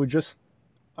 I would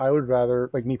rather,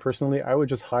 me personally, I would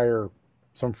just hire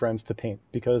some friends to paint,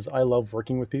 because I love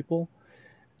working with people,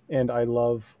 and I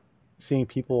love seeing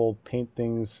people paint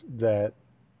things that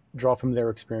draw from their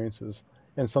experiences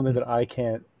and something that I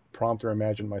can't prompt or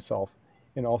imagine myself.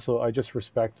 And also, I just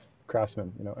respect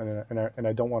craftsmen, and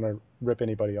I don't want to rip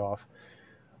anybody off.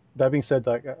 That being said,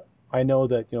 I know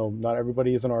that not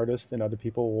everybody is an artist, and other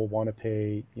people will want to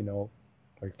pay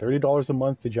 $30 a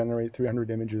month to generate 300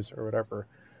 images or whatever,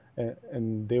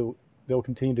 and they'll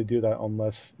continue to do that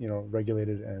unless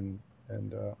regulated and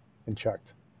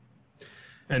checked.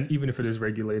 And even if it is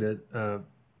regulated,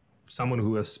 someone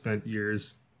who has spent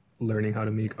years learning how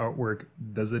to make artwork,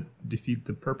 does it defeat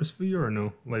the purpose for you or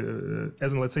no?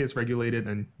 As in, let's say it's regulated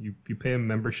and you pay a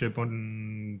membership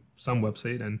on some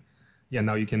website, and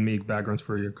now you can make backgrounds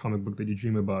for your comic book that you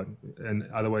dream about. And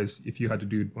otherwise, if you had to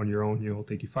do it on your own, it'll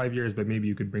take you 5 years, but maybe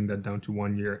you could bring that down to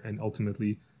 1 year, and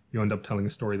ultimately you end up telling a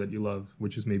story that you love,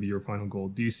 which is maybe your final goal.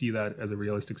 Do you see that as a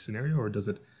realistic scenario, or does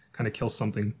it kind of kill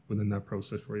something within that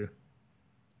process for you?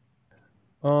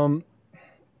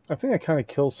 I think it kind of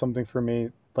kills something for me.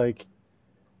 I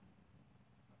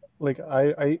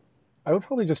would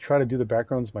probably just try to do the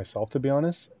backgrounds myself, to be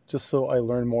honest, just so I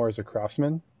learn more as a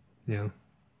craftsman. Yeah.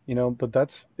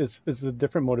 But it's a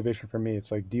different motivation for me. It's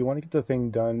do you want to get the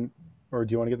thing done, or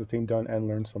do you want to get the thing done and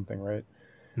learn something, right?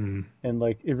 Mm-hmm. And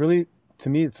it really, to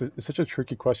me, it's such a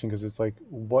tricky question, because it's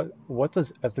what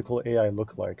does ethical AI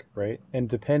look like, right? And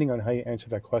depending on how you answer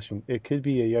that question, it could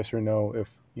be a yes or no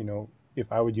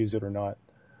if I would use it or not.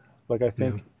 I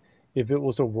think if it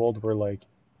was a world where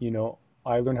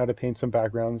I learned how to paint some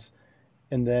backgrounds,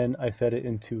 and then I fed it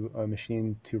into a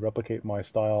machine to replicate my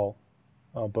style,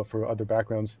 but for other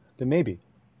backgrounds, then maybe,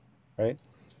 right?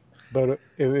 But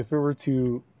if it were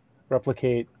to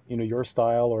replicate your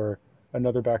style or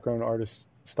another background artist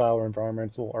style or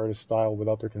environmental artist style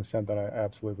without their consent, then I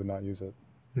absolutely would not use it.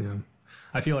 Yeah.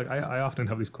 I feel like I often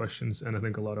have these questions, and I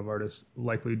think a lot of artists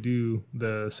likely do,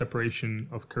 the separation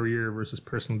of career versus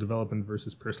personal development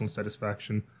versus personal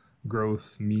satisfaction,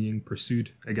 growth, meaning,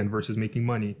 pursuit, again, versus making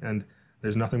money. And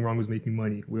there's nothing wrong with making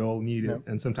money. We all need it.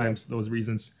 And sometimes those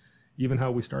reasons, even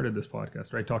how we started this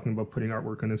podcast, right? Talking about putting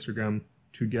artwork on Instagram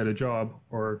to get a job,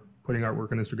 or putting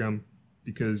artwork on Instagram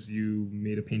because you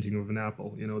made a painting of an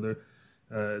apple, you know, the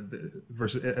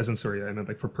versus, as in, sorry, I meant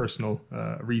like for personal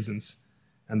reasons.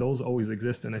 And those always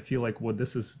exist. And I feel like what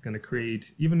this is going to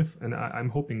create, even if, and I'm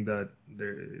hoping that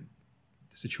the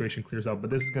situation clears up, but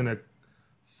this is going to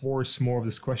force more of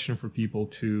this question for people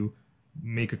to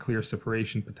make a clear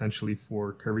separation potentially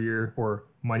for career or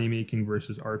money making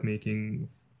versus art making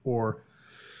or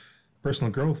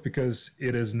personal growth, because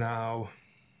it is now,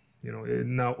 you know, it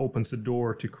now opens the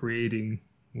door to creating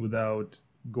without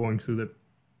going through the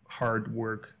hard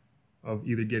work of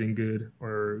either getting good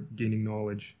or gaining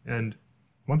knowledge. And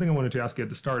one thing I wanted to ask you at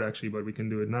the start, actually, but we can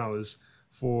do it now, is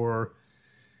for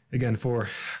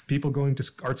people going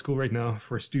to art school right now,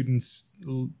 for students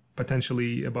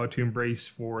potentially about to embrace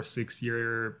for a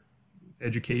 6-year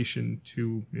education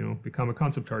to, you know, become a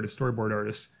concept artist, storyboard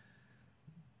artist,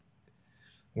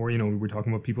 or, you know, we're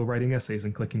talking about people writing essays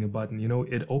and clicking a button, you know,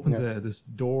 it opens this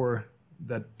door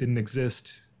that didn't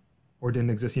exist,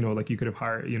 you know, like you could have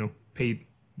hired, you know, paid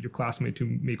your classmate to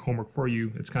make homework for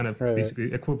you. It's kind of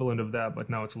basically equivalent of that, but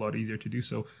now it's a lot easier to do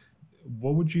so.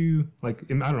 What would you, like,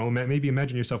 I don't know, maybe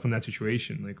imagine yourself in that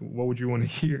situation. Like, what would you want to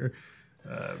hear?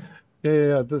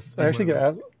 This, I actually get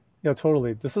asked,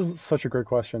 totally. This is such a great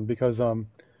question because I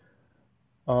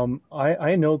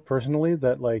know personally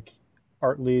that like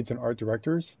art leads and art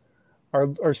directors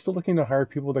are still looking to hire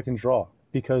people that can draw,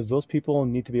 because those people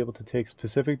need to be able to take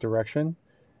specific direction,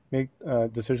 make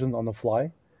decisions on the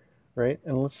fly, right?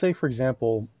 And let's say, for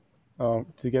example,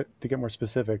 to get more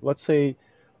specific, let's say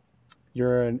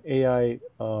you're an AI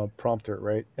prompter,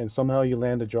 right? And somehow you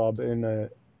land a job in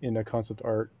a concept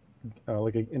art,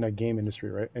 in a game industry,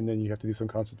 right? And then you have to do some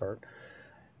concept art.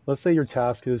 Let's say your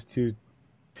task is to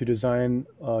design,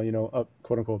 a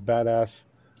quote unquote badass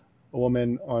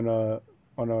woman on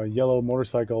a yellow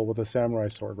motorcycle with a samurai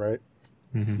sword, right?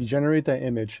 Mm-hmm. You generate that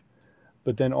image,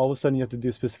 but then all of a sudden you have to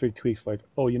do specific tweaks, like,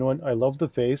 oh, you know what? I love the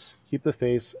face. Keep the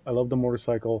face. I love the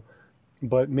motorcycle,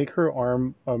 but make her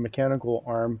arm a mechanical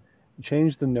arm.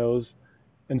 Change the nose.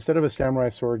 Instead of a samurai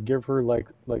sword, give her like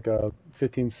a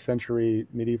 15th century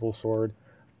medieval sword,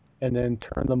 and then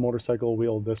turn the motorcycle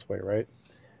wheel this way, right?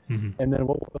 Mm-hmm. And then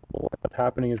what will end up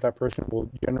happening is that person will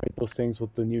generate those things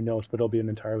with the new notes, but it'll be an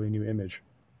entirely new image,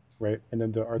 right? And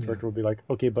then the art director will be like,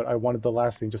 okay, but I wanted the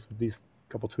last thing just with these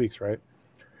couple tweaks, right?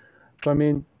 So I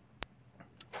mean,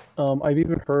 I've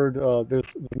even heard there's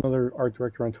another art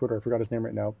director on Twitter, I forgot his name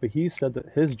right now, but he said that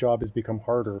his job has become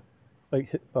harder.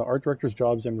 Like art directors'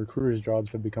 jobs and recruiters'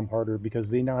 jobs have become harder because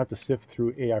they now have to sift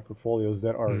through AI portfolios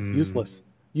that are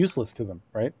useless to them,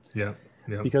 right? Yeah.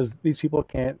 Because these people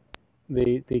can't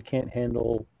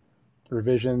handle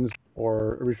revisions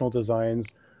or original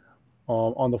designs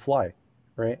on the fly,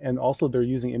 right? And also they're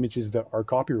using images that are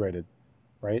copyrighted,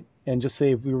 right? And just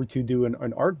say if we were to do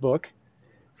an art book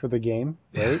for the game,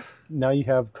 right? Now you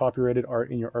have copyrighted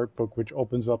art in your art book, which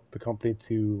opens up the company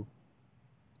to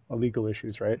legal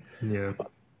issues, right? Yeah.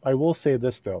 I will say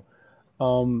this though,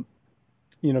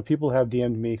 people have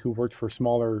DM'd me who worked for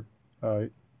smaller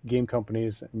game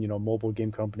companies, mobile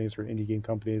game companies or indie game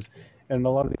companies, and a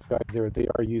lot of these guys there, they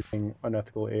are using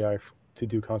unethical AI to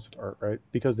do concept art, right?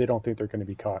 Because they don't think they're going to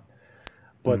be caught.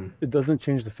 But it doesn't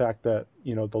change the fact that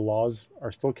the laws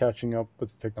are still catching up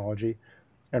with the technology,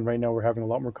 and right now we're having a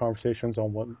lot more conversations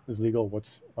on what is legal,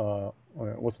 what's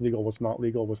legal, what's not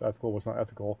legal, what's ethical, what's not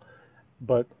ethical.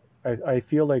 But I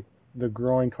feel like the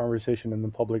growing conversation in the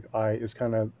public eye is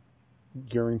kind of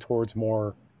gearing towards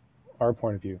more our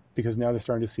point of view, because now they're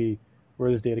starting to see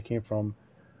where this data came from,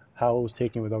 how it was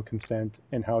taken without consent,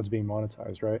 and how it's being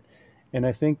monetized, right? And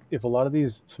I think if a lot of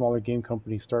these smaller game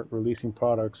companies start releasing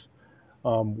products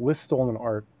with stolen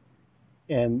art,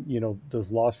 and the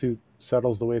lawsuit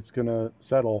settles the way it's going to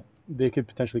settle, they could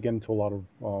potentially get into a lot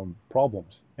of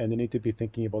problems, and they need to be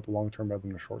thinking about the long term rather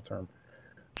than the short term.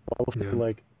 So I will say,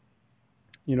 like,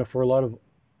 for a lot of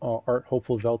art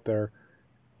hopefuls out there,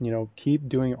 keep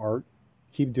doing art,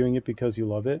 keep doing it because you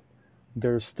love it.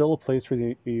 There's still a place for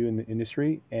you in the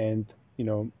industry, and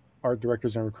art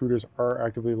directors and recruiters are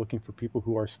actively looking for people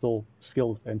who are still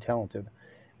skilled and talented.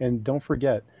 And don't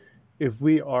forget, if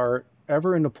we are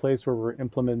ever in a place where we're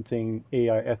implementing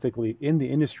AI ethically in the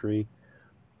industry,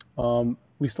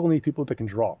 we still need people that can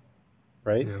draw,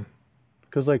 right? Yeah.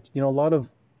 Because a lot of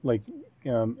like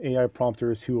AI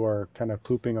prompters who are kind of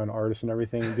pooping on artists and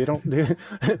everything, they don't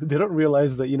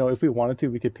realize that, if we wanted to,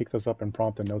 we could pick this up and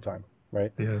prompt in no time,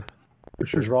 right? Yeah, We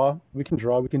for can sure. draw, we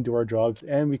can do our jobs,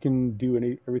 and we can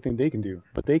do everything they can do,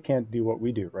 but they can't do what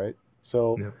we do, right?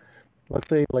 So Yeah. let's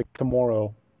say like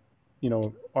tomorrow,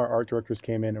 our art directors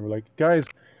came in and were like, guys,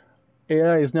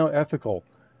 AI is now ethical.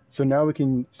 So now we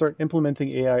can start implementing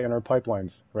AI in our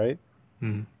pipelines, right?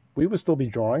 Mm-hmm. We would still be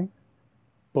drawing,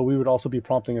 but we would also be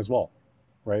prompting as well,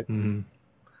 right? Mm-hmm.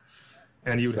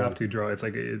 And you would have So, to draw. It's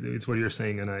like it's what you're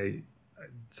saying, and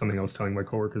something I was telling my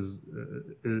coworkers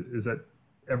is that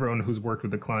everyone who's worked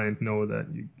with the client know that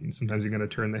sometimes you're going to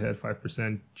turn the head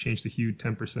 5%, change the hue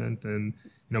 10%, and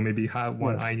maybe have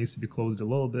one yes, eye needs to be closed a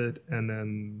little bit, and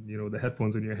then the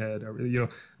headphones in your head, are,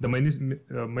 the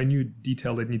minute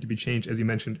detail that need to be changed, as you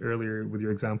mentioned earlier with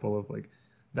your example of like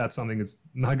that's something that's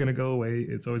not going to go away.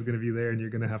 It's always going to be there, and you're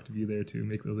going to have to be there to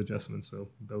make those adjustments. So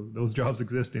those jobs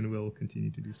exist and will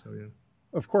continue to do so. Yeah.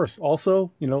 of course.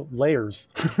 Also, layers,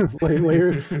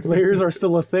 layers are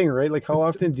still a thing, right? Like, how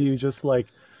often do you just like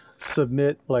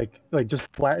submit like just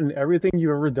flatten everything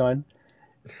you've ever done,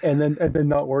 and then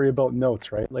not worry about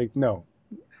notes, right? Like, no,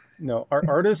 no. Our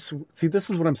artists see. This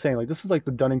is what I'm saying. Like, this is like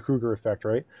the Dunning Kruger effect,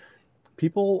 right?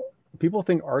 People people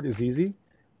think art is easy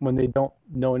when they don't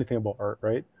know anything about art,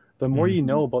 right? The more Mm, you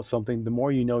know about something, the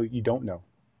more you know you don't know,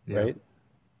 yeah. right?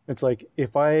 It's like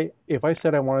if I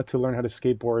said I wanted to learn how to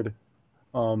skateboard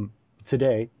um,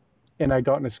 today, and I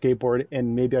got on a skateboard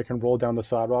and maybe I can roll down the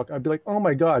sidewalk, I'd be like, oh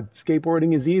my god,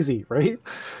 skateboarding is easy, right?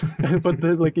 But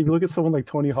then, like, if you look at someone like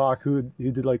Tony Hawk who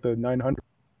did like the 900,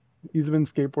 he's been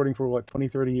skateboarding for what 20,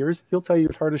 30 years. He'll tell you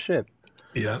it's hard as shit.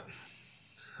 Yeah.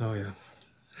 Oh yeah.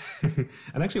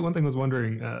 And actually, one thing I was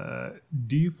wondering: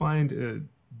 do you find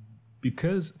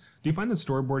because do you find that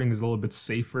storyboarding is a little bit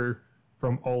safer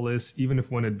from all this, even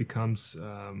if when it becomes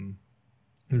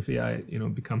if AI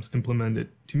becomes implemented?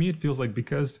 To me, it feels like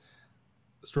because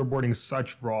storyboarding is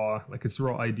such raw, like it's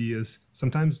raw ideas.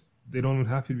 Sometimes they don't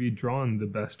have to be drawn the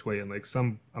best way, and like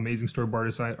some amazing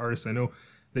storyboard artists I know,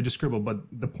 they just scribble. But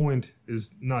the point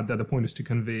is not that. The point is to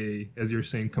convey, as you're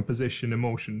saying, composition,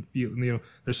 emotion, feel.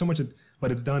 There's so much,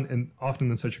 but it's done and often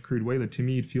in such a crude way that to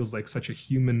me it feels like such a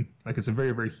human, like it's a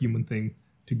very very human thing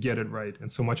to get it right.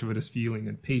 And so much of it is feeling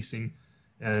and pacing,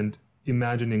 and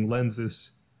imagining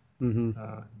lenses. Mm-hmm.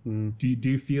 Uh, Mm-hmm. do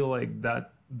you feel like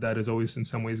that is always in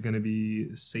some ways going to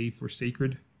be safe or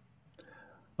sacred?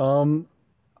 Um,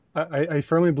 I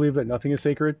firmly believe that nothing is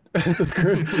sacred at this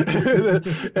current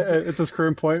at this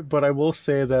current point, but I will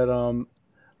say that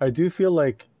I do feel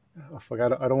like oh, fuck, I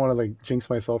don't want to like jinx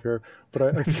myself here, but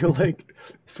I feel like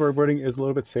storyboarding is a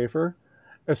little bit safer,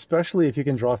 especially if you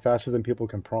can draw faster than people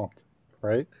can prompt,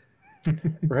 right?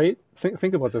 Right?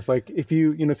 Think about this. Like if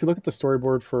you look at the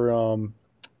storyboard for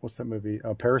what's that movie?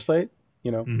 Parasite,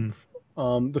 you know,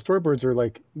 Mm-hmm. the storyboards are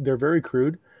like they're very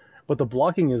crude, but the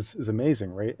blocking is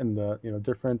amazing, right? And the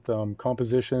different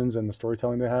compositions and the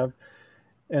storytelling they have,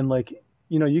 and like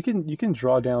you can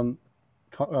draw down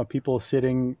people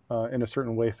sitting in a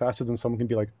certain way faster than someone can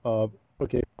be like,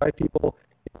 okay, five people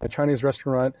in a Chinese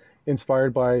restaurant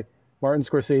inspired by Martin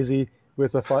Scorsese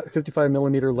with a 55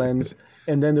 millimeter lens,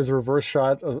 and then there's a reverse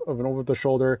shot of an over the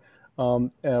shoulder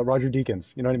Roger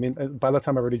Deakins. You know what I mean? By that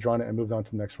time, I've already drawn it and moved on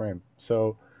to the next frame.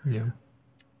 So, Yeah.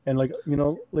 and like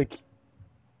like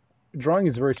drawing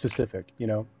is very specific.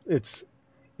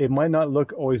 It might not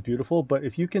look always beautiful, but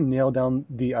if you can nail down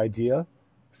the idea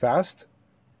fast,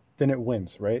 then it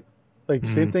wins, right? Like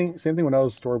Mm-hmm. same thing when I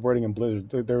was storyboarding in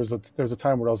Blizzard. There was a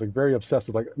time where I was like very obsessed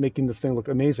with like making this thing look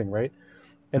amazing, right?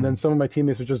 And then some of my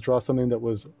teammates would just draw something that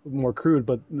was more crude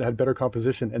but had better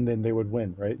composition, and then they would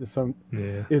win, right?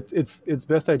 Yeah. It's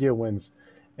best idea wins,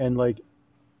 and like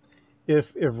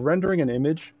if rendering an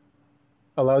image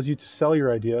allows you to sell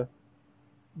your idea,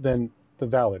 then the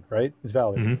valid, right? It's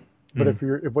valid. Mm-hmm. But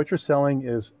Mm-hmm. if what you're selling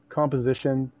is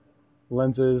composition,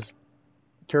 lenses,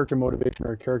 character motivation,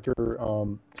 or character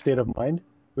state of mind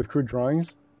with crude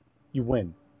drawings, you win.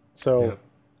 Yeah. So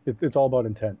it's all about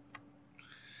intent.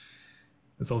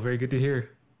 That's all very good to hear.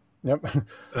 Yep.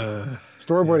 Yeah.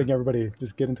 Storyboarding, everybody,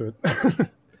 just get into it.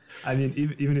 I mean,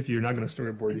 even if you're not going to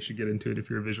storyboard, you should get into it if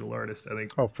you're a visual artist. I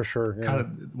think Oh, for sure. kind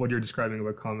Yeah. of what you're describing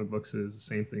about comic books is the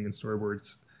same thing in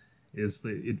storyboards.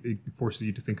 It forces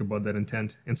you to think about that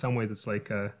intent. In some ways, it's like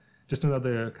just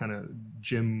another kind of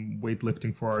gym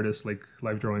weightlifting for artists, like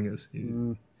live drawing is.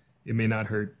 Mm, It may not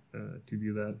hurt to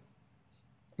do that.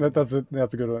 that's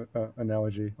a good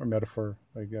analogy or metaphor,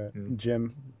 like Yeah.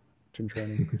 gym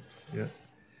training. Yeah.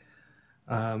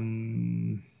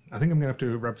 I think I'm gonna have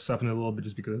to wrap this up in a little bit,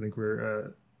 just because I think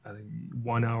we're I think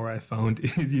 1 hour I found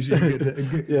is usually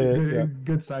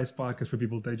good size podcast for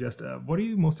people to digest. What are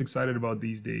you most excited about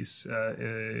these days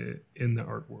in the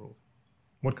art world?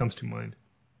 What comes to mind?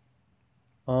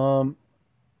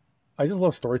 I just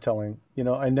love storytelling.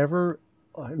 I never,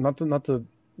 not to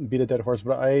beat a dead horse,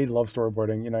 but I love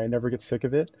storyboarding. I never get sick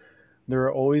of it. There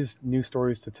are always new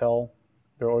stories to tell.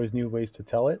 There are always new ways to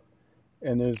tell it,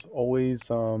 and there's always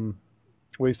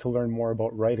ways to learn more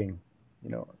about writing.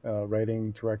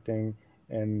 Writing, directing,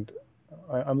 and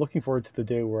I'm looking forward to the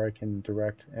day where I can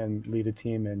direct and lead a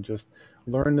team and just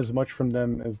learn as much from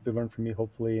them as they learn from me,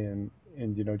 hopefully, and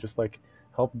just like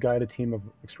help guide a team of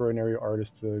extraordinary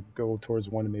artists to go towards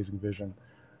one amazing vision.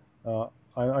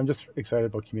 I'm just excited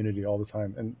about community all the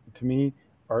time, and to me,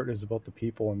 art is about the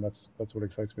people, and that's what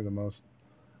excites me the most.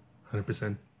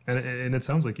 100%. And it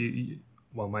sounds like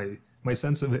well, my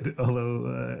sense of it,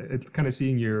 although it's kind of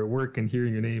seeing your work and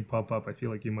hearing your name pop up, I feel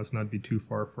like you must not be too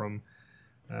far from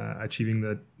achieving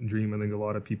that dream. I think a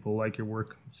lot of people like your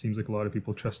work. Seems like a lot of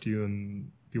people trust you,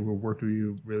 and people who worked with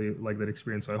you really like that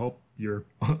experience. So I hope you're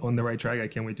on the right track. I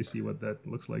can't wait to see what that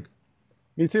looks like.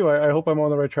 Me too. I hope I'm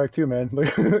on the right track too, man. Like,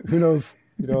 who knows?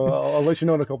 I'll let you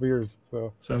know in a couple of years.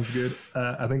 So sounds good.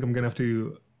 I think I'm gonna have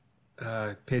to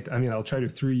I'll try to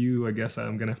through you. I guess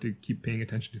I'm gonna have to keep paying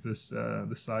attention to this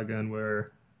saga and where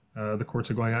the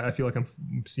courts are going. I feel like I'm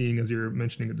seeing, as you're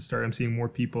mentioning at the start, I'm seeing more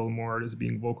people, more artists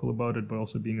being vocal about it, but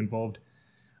also being involved.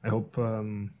 I hope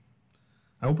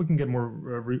we can get more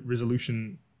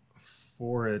resolution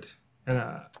for it. And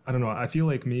I don't know. I feel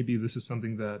like maybe this is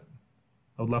something that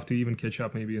I would love to even catch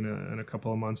up maybe in a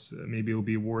couple of months. Maybe it'll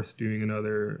be worth doing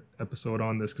another episode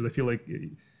on this, because I feel like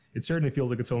it certainly feels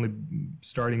like it's only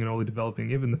starting and only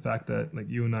developing. Even the fact that like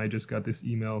you and I just got this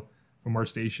email from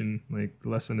ArtStation like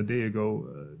less than a day ago,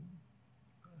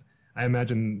 I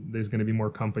imagine there's going to be more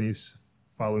companies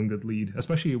following that lead,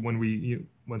 especially when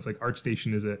it's like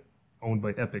ArtStation is owned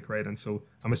by Epic, right? And so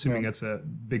I'm assuming that's a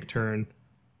big turn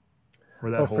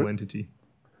for that whole entity.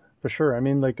 For sure. I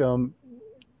mean,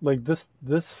 like this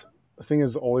thing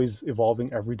is always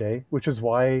evolving every day, which is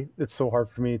why it's so hard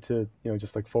for me to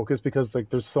just like focus, because like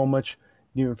there's so much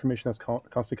new information that's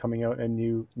constantly coming out and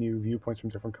new viewpoints from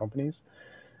different companies.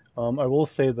 I will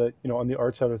say that on the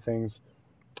art side of things,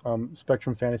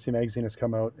 Spectrum Fantasy magazine has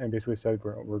come out and basically said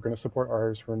we're going to support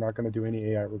artists. We're not going to do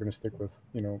any AI. We're going to stick with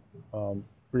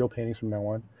real paintings from now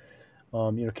on.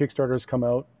 Kickstarter has come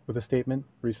out with a statement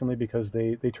recently because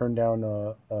they turned down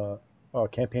a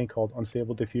campaign called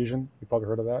Unstable Diffusion. You probably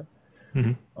heard of that.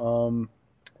 Mm-hmm.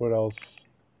 What else?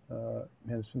 Man,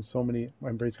 there's been so many.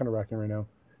 My brain's kind of racking right now.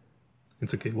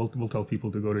 It's okay. We'll tell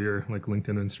people to go to your like LinkedIn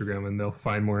and Instagram, and they'll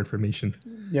find more information.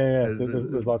 Yeah.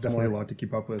 There's lots definitely more. A lot to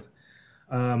keep up with.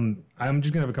 I'm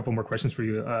just gonna have a couple more questions for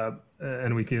you,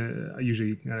 and we can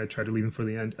usually try to leave them for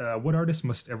the end. What artists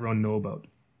must everyone know about?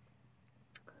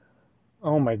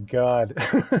 Oh my God.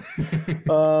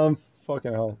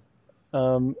 Fucking hell.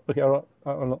 Okay,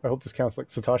 I hope this counts. Like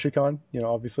Satoshi Kon,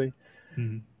 obviously.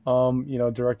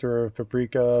 Mm-hmm. Director of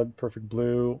Paprika, Perfect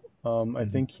Blue. Mm-hmm. I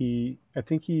think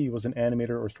he was an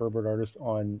animator or storyboard artist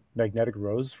on Magnetic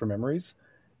Rose for Memories.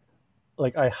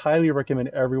 Like, I highly recommend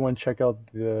everyone check out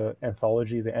the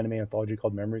anime anthology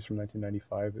called Memories from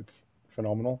 1995. It's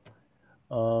phenomenal.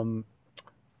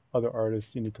 Other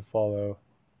artists you need to follow.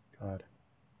 God.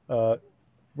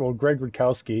 Well, Greg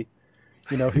Rutkowski.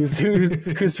 Who's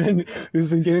been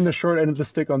getting the short end of the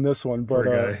stick on this one, but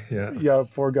poor guy,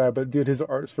 poor guy. But dude, his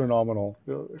art is phenomenal,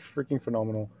 freaking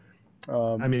phenomenal.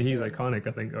 I mean, he's iconic.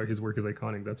 I think his work is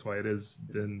iconic. That's why it has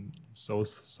been so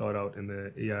sought out in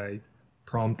the AI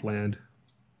prompt land.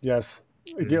 Yes.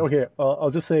 Okay. I'll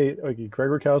just say, okay, Greg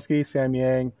Rutkowski, Sam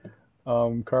Yang,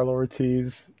 Carlo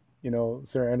Ortiz,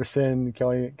 Sarah Anderson,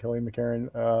 Kelly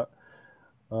McCarran.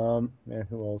 Man,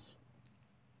 who else?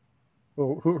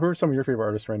 Well, who are some of your favorite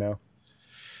artists right now?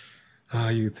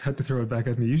 You had to throw it back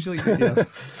at me. Usually, yeah,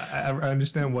 I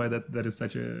understand why that is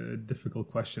such a difficult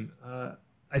question.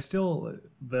 I still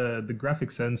the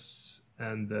graphic sense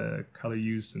and the color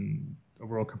use and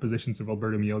overall compositions of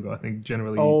Alberto Mielgo, I think,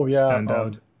 generally stand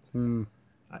out.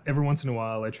 Every once in a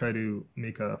while, I try to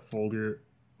make a folder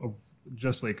of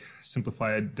just like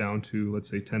simplify it down to, let's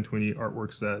say, 10, 20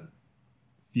 artworks that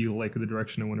feel like the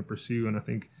direction I want to pursue, and I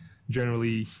think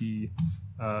generally he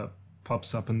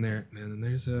pops up in there, man. And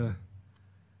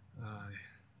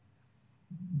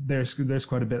there's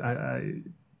quite a bit. I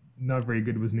not very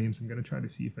good with names. I'm gonna try to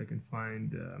see if I can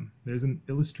find. There's an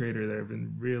illustrator that I've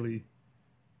been really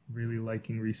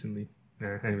liking recently.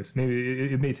 Anyways,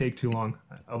 maybe it may take too long.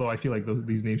 Although I feel like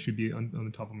these names should be on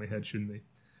the top of my head, shouldn't they?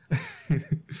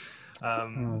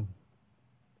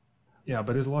 Yeah,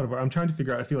 but there's a lot of. I'm trying to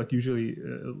figure out. I feel like usually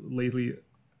lately,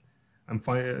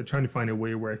 trying to find a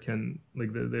way where I can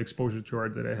like the exposure to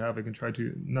art that I have. I can try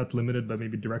to not limit it, but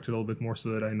maybe direct it a little bit more so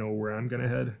that I know where I'm gonna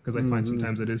head. Because I find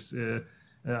sometimes it is.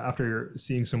 After you're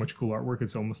seeing so much cool artwork,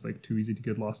 it's almost like too easy to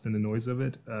get lost in the noise of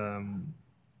it.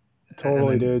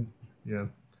 Totally, then, dude. Yeah,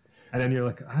 and then you're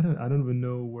like, I don't even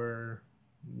know where.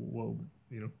 Well,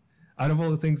 out of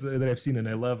all the things that I've seen and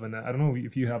I love, and I don't know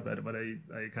if you have that, but I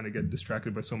kind of get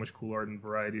distracted by so much cool art and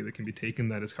variety that can be taken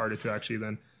that it's harder to actually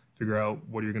then figure out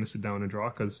what you're going to sit down and draw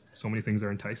because so many things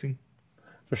are enticing.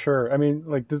 For sure. I mean,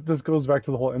 like this goes back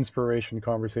to the whole inspiration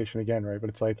conversation again, right? But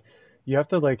it's like you have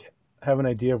to like have an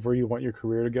idea of where you want your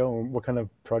career to go and what kind of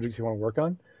projects you want to work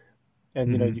on.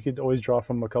 And you could always draw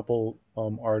from a couple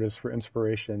artists for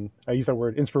inspiration. I use that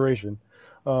word inspiration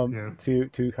Yeah.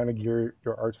 to kind of gear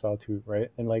your art style to, right?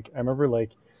 And like I remember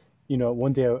like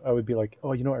one day I would be like,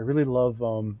 oh, I really love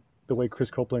the way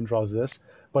Chris Copeland draws this,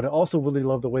 but I also really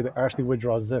love the way that Ashley Wood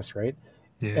draws this, right?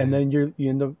 And Yeah. then you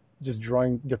end up just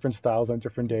drawing different styles on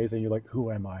different days, and you're like,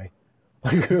 who am I?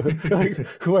 Like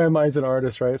who am I as an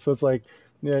artist, right? So it's like,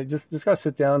 yeah, just gotta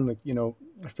sit down and like,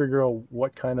 figure out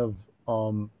what kind of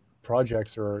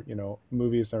projects or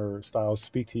movies or styles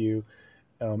speak to you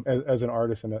as an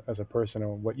artist and as a person,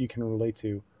 and what you can relate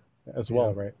to as Yeah.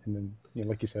 well, right? And then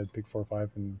like you said, pick 4 or 5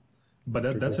 and But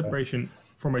that, figure that it out. separation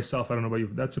for myself, I don't know about you,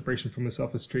 that separation for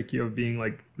myself is tricky of being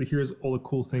like, here's all the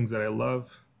cool things that I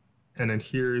love, and then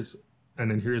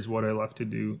here's what I love to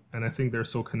do. And I think they're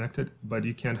so connected, but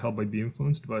you can't help but be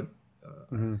influenced. But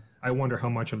Hmm. I wonder how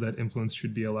much of that influence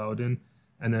should be allowed in,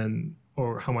 and then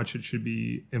or how much it should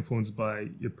be influenced by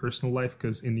your personal life,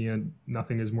 because in the end,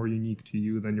 nothing is more unique to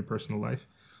you than your personal life.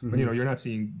 But Hmm. you're not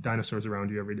seeing dinosaurs around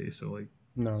you every day, so like,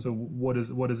 No. so what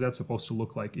is that supposed to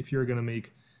look like? If you're gonna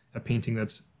make a painting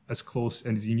that's as close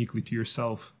and as uniquely to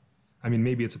yourself, I mean,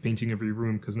 maybe it's a painting of your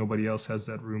room because nobody else has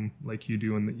that room like you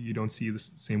do, and you don't see the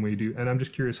same way you do. And I'm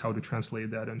just curious how to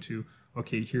translate that into,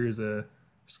 okay, here's a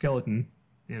skeleton,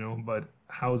 but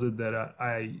how is it that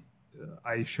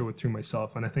I show it through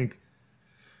myself? And I think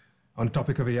on the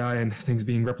topic of AI and things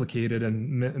being replicated and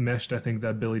meshed, I think the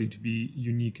ability to be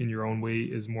unique in your own way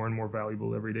is more and more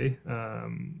valuable every day.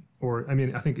 Or, I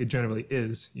mean, I think it generally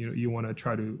is. You want to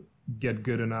try to get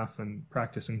good enough and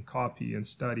practice and copy and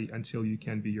study until you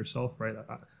can be yourself, right?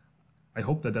 I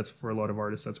hope that that's for a lot of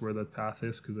artists, that's where that path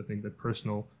is, because I think that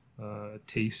personal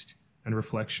taste and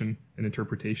reflection and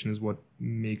interpretation is what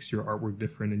makes your artwork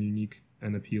different and unique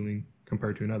and appealing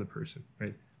compared to another person,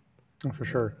 right? Oh, for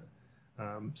sure.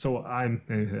 So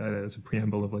it's a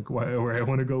preamble of like where I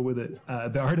want to go with it.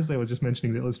 The artist I was just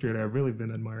mentioning, the illustrator I've really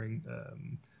been admiring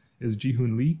is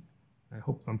Ji-Hoon Lee. I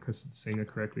hope I'm saying it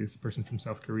correctly. It's a person from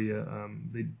South Korea.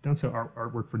 They've done some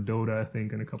artwork for Dota, I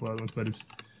think, and a couple other ones, but it's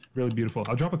really beautiful.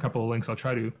 I'll drop a couple of links. I'll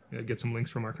try to get some links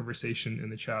from our conversation in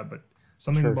the chat, but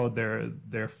something Sure. about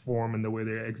their form and the way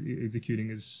they're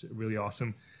executing is really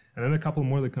awesome. And then a couple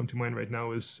more that come to mind right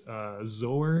now is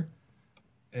Zoer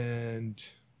and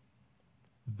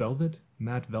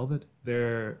Matt Velvet.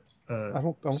 They're I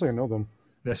don't think I know them.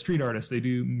 they're street artists. They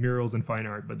do murals and fine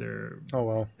art, but they're, Oh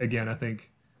well. again, I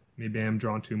think maybe I am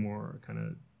drawn to more kind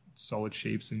of solid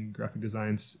shapes and graphic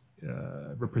designs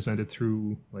represented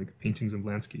through like paintings and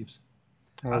landscapes.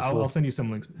 Oh, that's I'll cool. send you some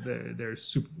links. They're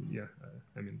super. Yeah,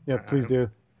 I mean, Yeah, please I'm do.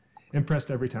 impressed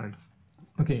every time.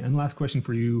 Okay, and last question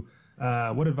for you: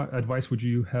 what advice would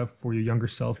you have for your younger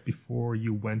self before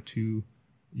you went to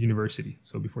university?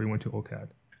 So before you went to OCAD.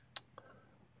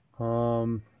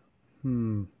 Um,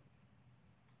 hmm.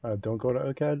 Don't go to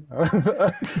OCAD.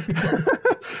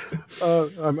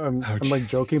 I'm Ouch. like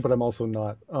joking, but I'm also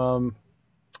not.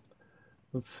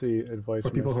 Let's see. Advice For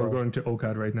for people who are myself. going to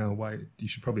OCAD right now, why you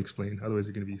should probably explain. Otherwise,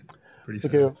 you're going to be pretty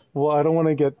sad. Okay. Well, I don't want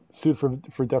to get sued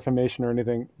for defamation or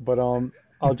anything, but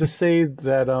I'll just say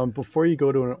that before you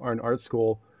go to an art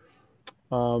school,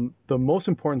 the most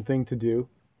important thing to do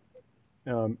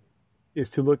um, is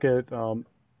to look at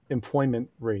employment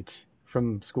rates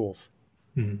from schools,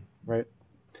 Mhm. right?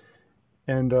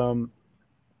 And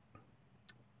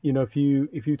if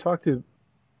you talk to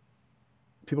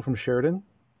people from Sheridan,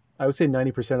 I would say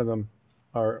 90% of them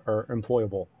are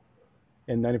employable,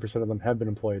 and 90% of them have been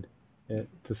employed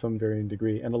to some varying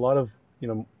degree. And a lot of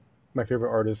my favorite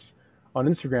artists on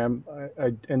Instagram,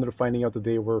 I ended up finding out that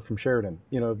they were from Sheridan.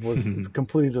 It was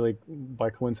completely like by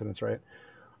coincidence, right?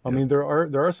 I Yeah. mean, there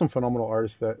are some phenomenal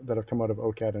artists that have come out of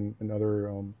OCAD and other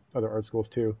art schools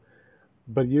too,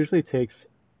 but it usually takes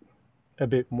a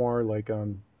bit more like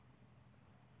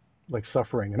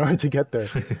suffering in order to get there.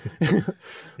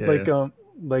 Yeah, like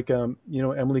yeah. um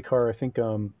Emily Carr. I think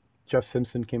Jeff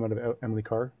Simpson came out of Emily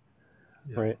Carr.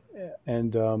 right?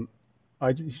 And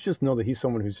you just know that he's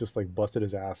someone who's just like busted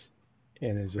his ass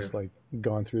and is just like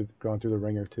gone through the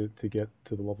ringer to get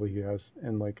to the level he has.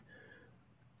 And like,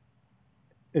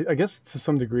 I guess to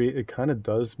some degree, it kind of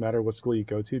does matter what school you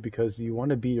go to, because you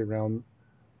want to be around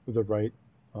the right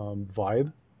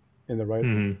vibe and the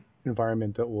right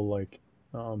environment that will like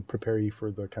prepare you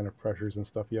for the kind of pressures and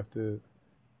stuff you have to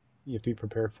be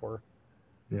prepared for.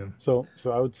 Yeah. So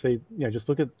I would say, yeah, just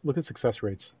look at success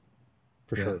rates.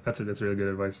 For sure. That's really good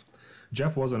advice.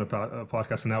 Jeff was on a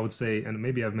podcast, and I would say, and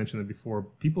maybe I've mentioned it before,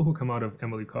 people who come out of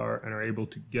Emily Carr and are able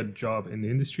to get a job in the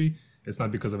industry, it's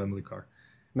not because of Emily Carr.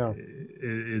 No.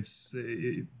 It's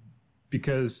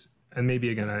because, and maybe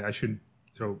again, I shouldn't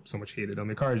throw so much hate at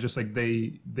Emily Carr. It's just like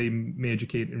they may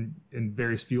educate in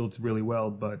various fields really well,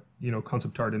 but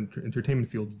concept art and entertainment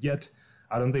field, yet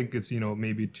I don't think it's,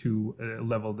 maybe to a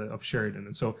level of Sheridan.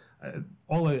 And so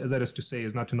all that is to say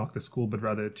is not to knock the school, but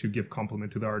rather to give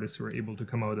compliment to the artists who are able to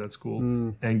come out of that school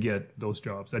and get those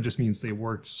jobs. That just means they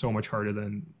worked so much harder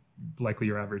than likely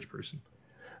your average person.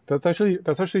 That's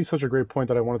actually such a great point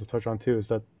that I wanted to touch on too, is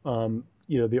that,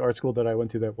 the art school that I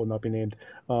went to that will not be named,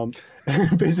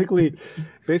 basically,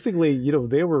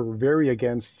 they were very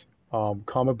against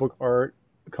comic book art,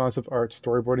 concept art,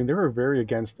 storyboarding. They were very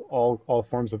against all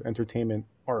forms of entertainment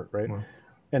art, right? Wow.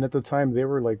 And at the time they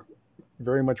were like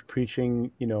very much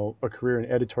preaching, a career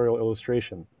in editorial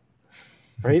illustration,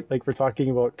 right? Like we're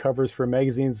talking about covers for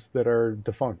magazines that are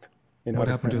defunct. What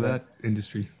happened to that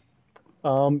industry?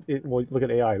 Well, look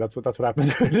at AI. That's what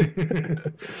happened.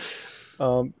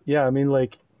 Yeah, I mean,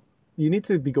 like, you need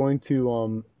to be going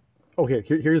to okay,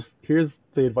 here's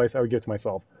the advice I would give to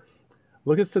myself.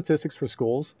 Look at statistics for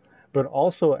schools, but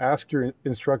also ask your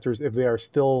instructors if they are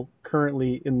still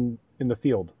currently in the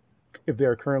field, if they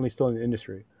are currently still in the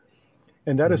industry.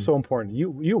 And that is so important.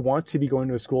 You want to be going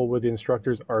to a school where the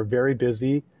instructors are very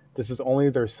busy. This is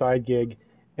only their side gig,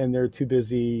 and they're too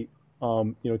busy,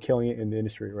 killing it in the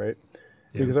industry, right?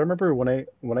 Yeah. Because I remember when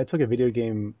I took a video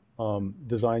game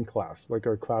design class, like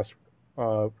our class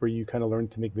where you kind of learn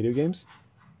to make video games,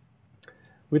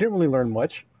 we didn't really learn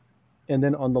much. And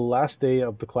then on the last day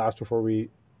of the class before we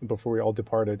all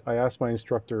departed, I asked my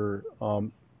instructor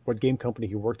what game company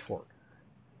he worked for.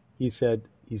 He said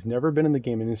he's never been in the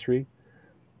game industry,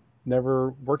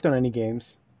 never worked on any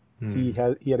games. He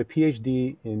had a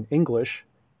PhD in English,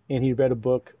 and he read a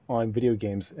book on video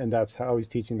games, and that's how he's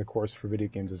teaching the course for video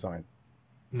game design.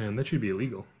 Man, that should be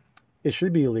illegal. It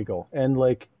should be illegal. And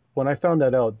like when I found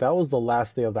that out, that was the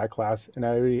last day of that class, and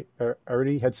I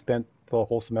already had spent the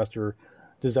whole semester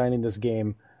designing this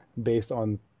game based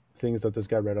on things that this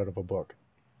guy read out of a book.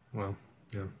 Wow.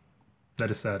 Yeah.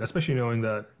 That is sad, especially knowing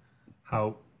that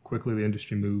how quickly the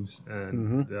industry moves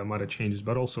and the amount of changes,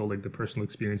 but also like the personal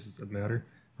experiences that matter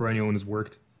for anyone who's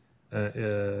worked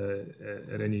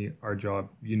at any art job.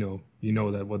 You know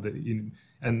that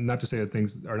and not to say that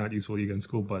things are not useful you get in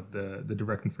school, but the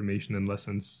direct information and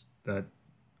lessons that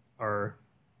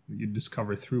you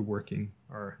discover through working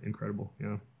are incredible.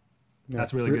 Yeah.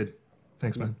 That's really good.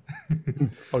 Thanks, man.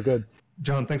 All good.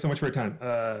 John, thanks so much for your time.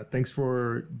 Thanks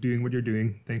for doing what you're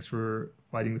doing. Thanks for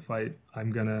fighting the fight.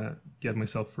 I'm going to get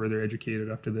myself further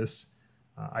educated after this.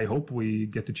 I hope we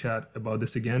get to chat about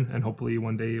this again, and hopefully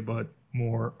one day about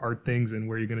more art things and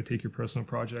where you're going to take your personal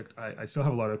project. I still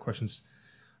have a lot of questions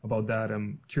about that.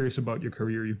 I'm curious about your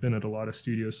career. You've been at a lot of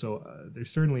studios, so there's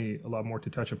certainly a lot more to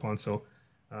touch upon. So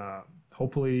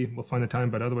hopefully we'll find the time,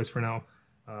 but otherwise for now,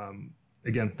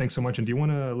 again, thanks so much. And do you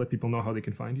want to let people know how they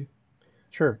can find you?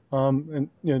 Sure. And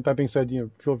that being said,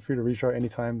 feel free to reach out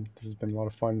anytime. This has been a lot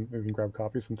of fun. Maybe we can grab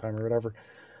coffee sometime or whatever.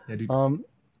 Yeah, dude.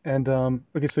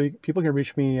 Okay, so people can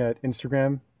reach me at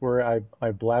Instagram, where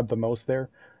I blab the most there.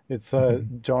 It's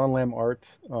John Lam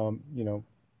Art.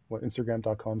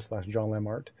 Instagram.com/John Lam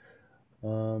Art.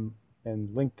 And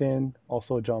LinkedIn,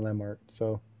 also John Lam Art.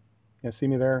 So see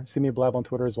me there. See me blab on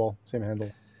Twitter as well. Same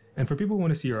handle. And for people who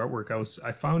want to see your artwork,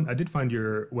 I did find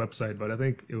your website, but I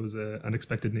think it was an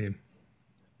unexpected name.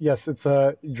 Yes, it's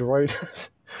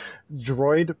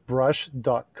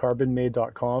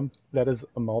droidbrush.carbonmade.com. That is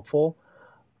a mouthful.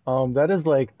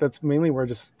 That's mainly where I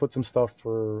just put some stuff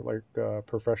for like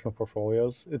professional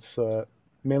portfolios. It's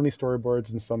mainly storyboards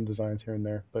and some designs here and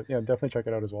there. But yeah, definitely check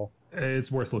it out as well.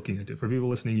 It's worth looking into. For people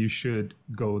listening, you should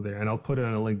go there. And I'll put it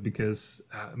on a link because,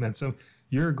 man, so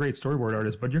you're a great storyboard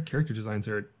artist, but your character designs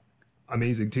are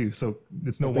amazing too. So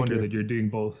it's no wonder that you're doing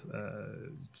both.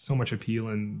 So much appeal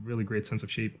and really great sense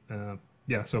of shape.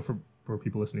 So for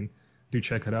people listening, do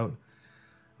check it out.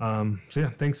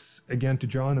 Thanks again to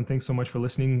John, and thanks so much for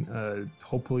listening.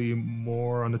 Hopefully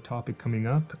more on the topic coming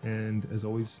up, and as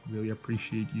always, really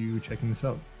appreciate you checking this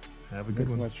out. Have a good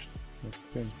Thanks one. so much.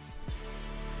 Soon.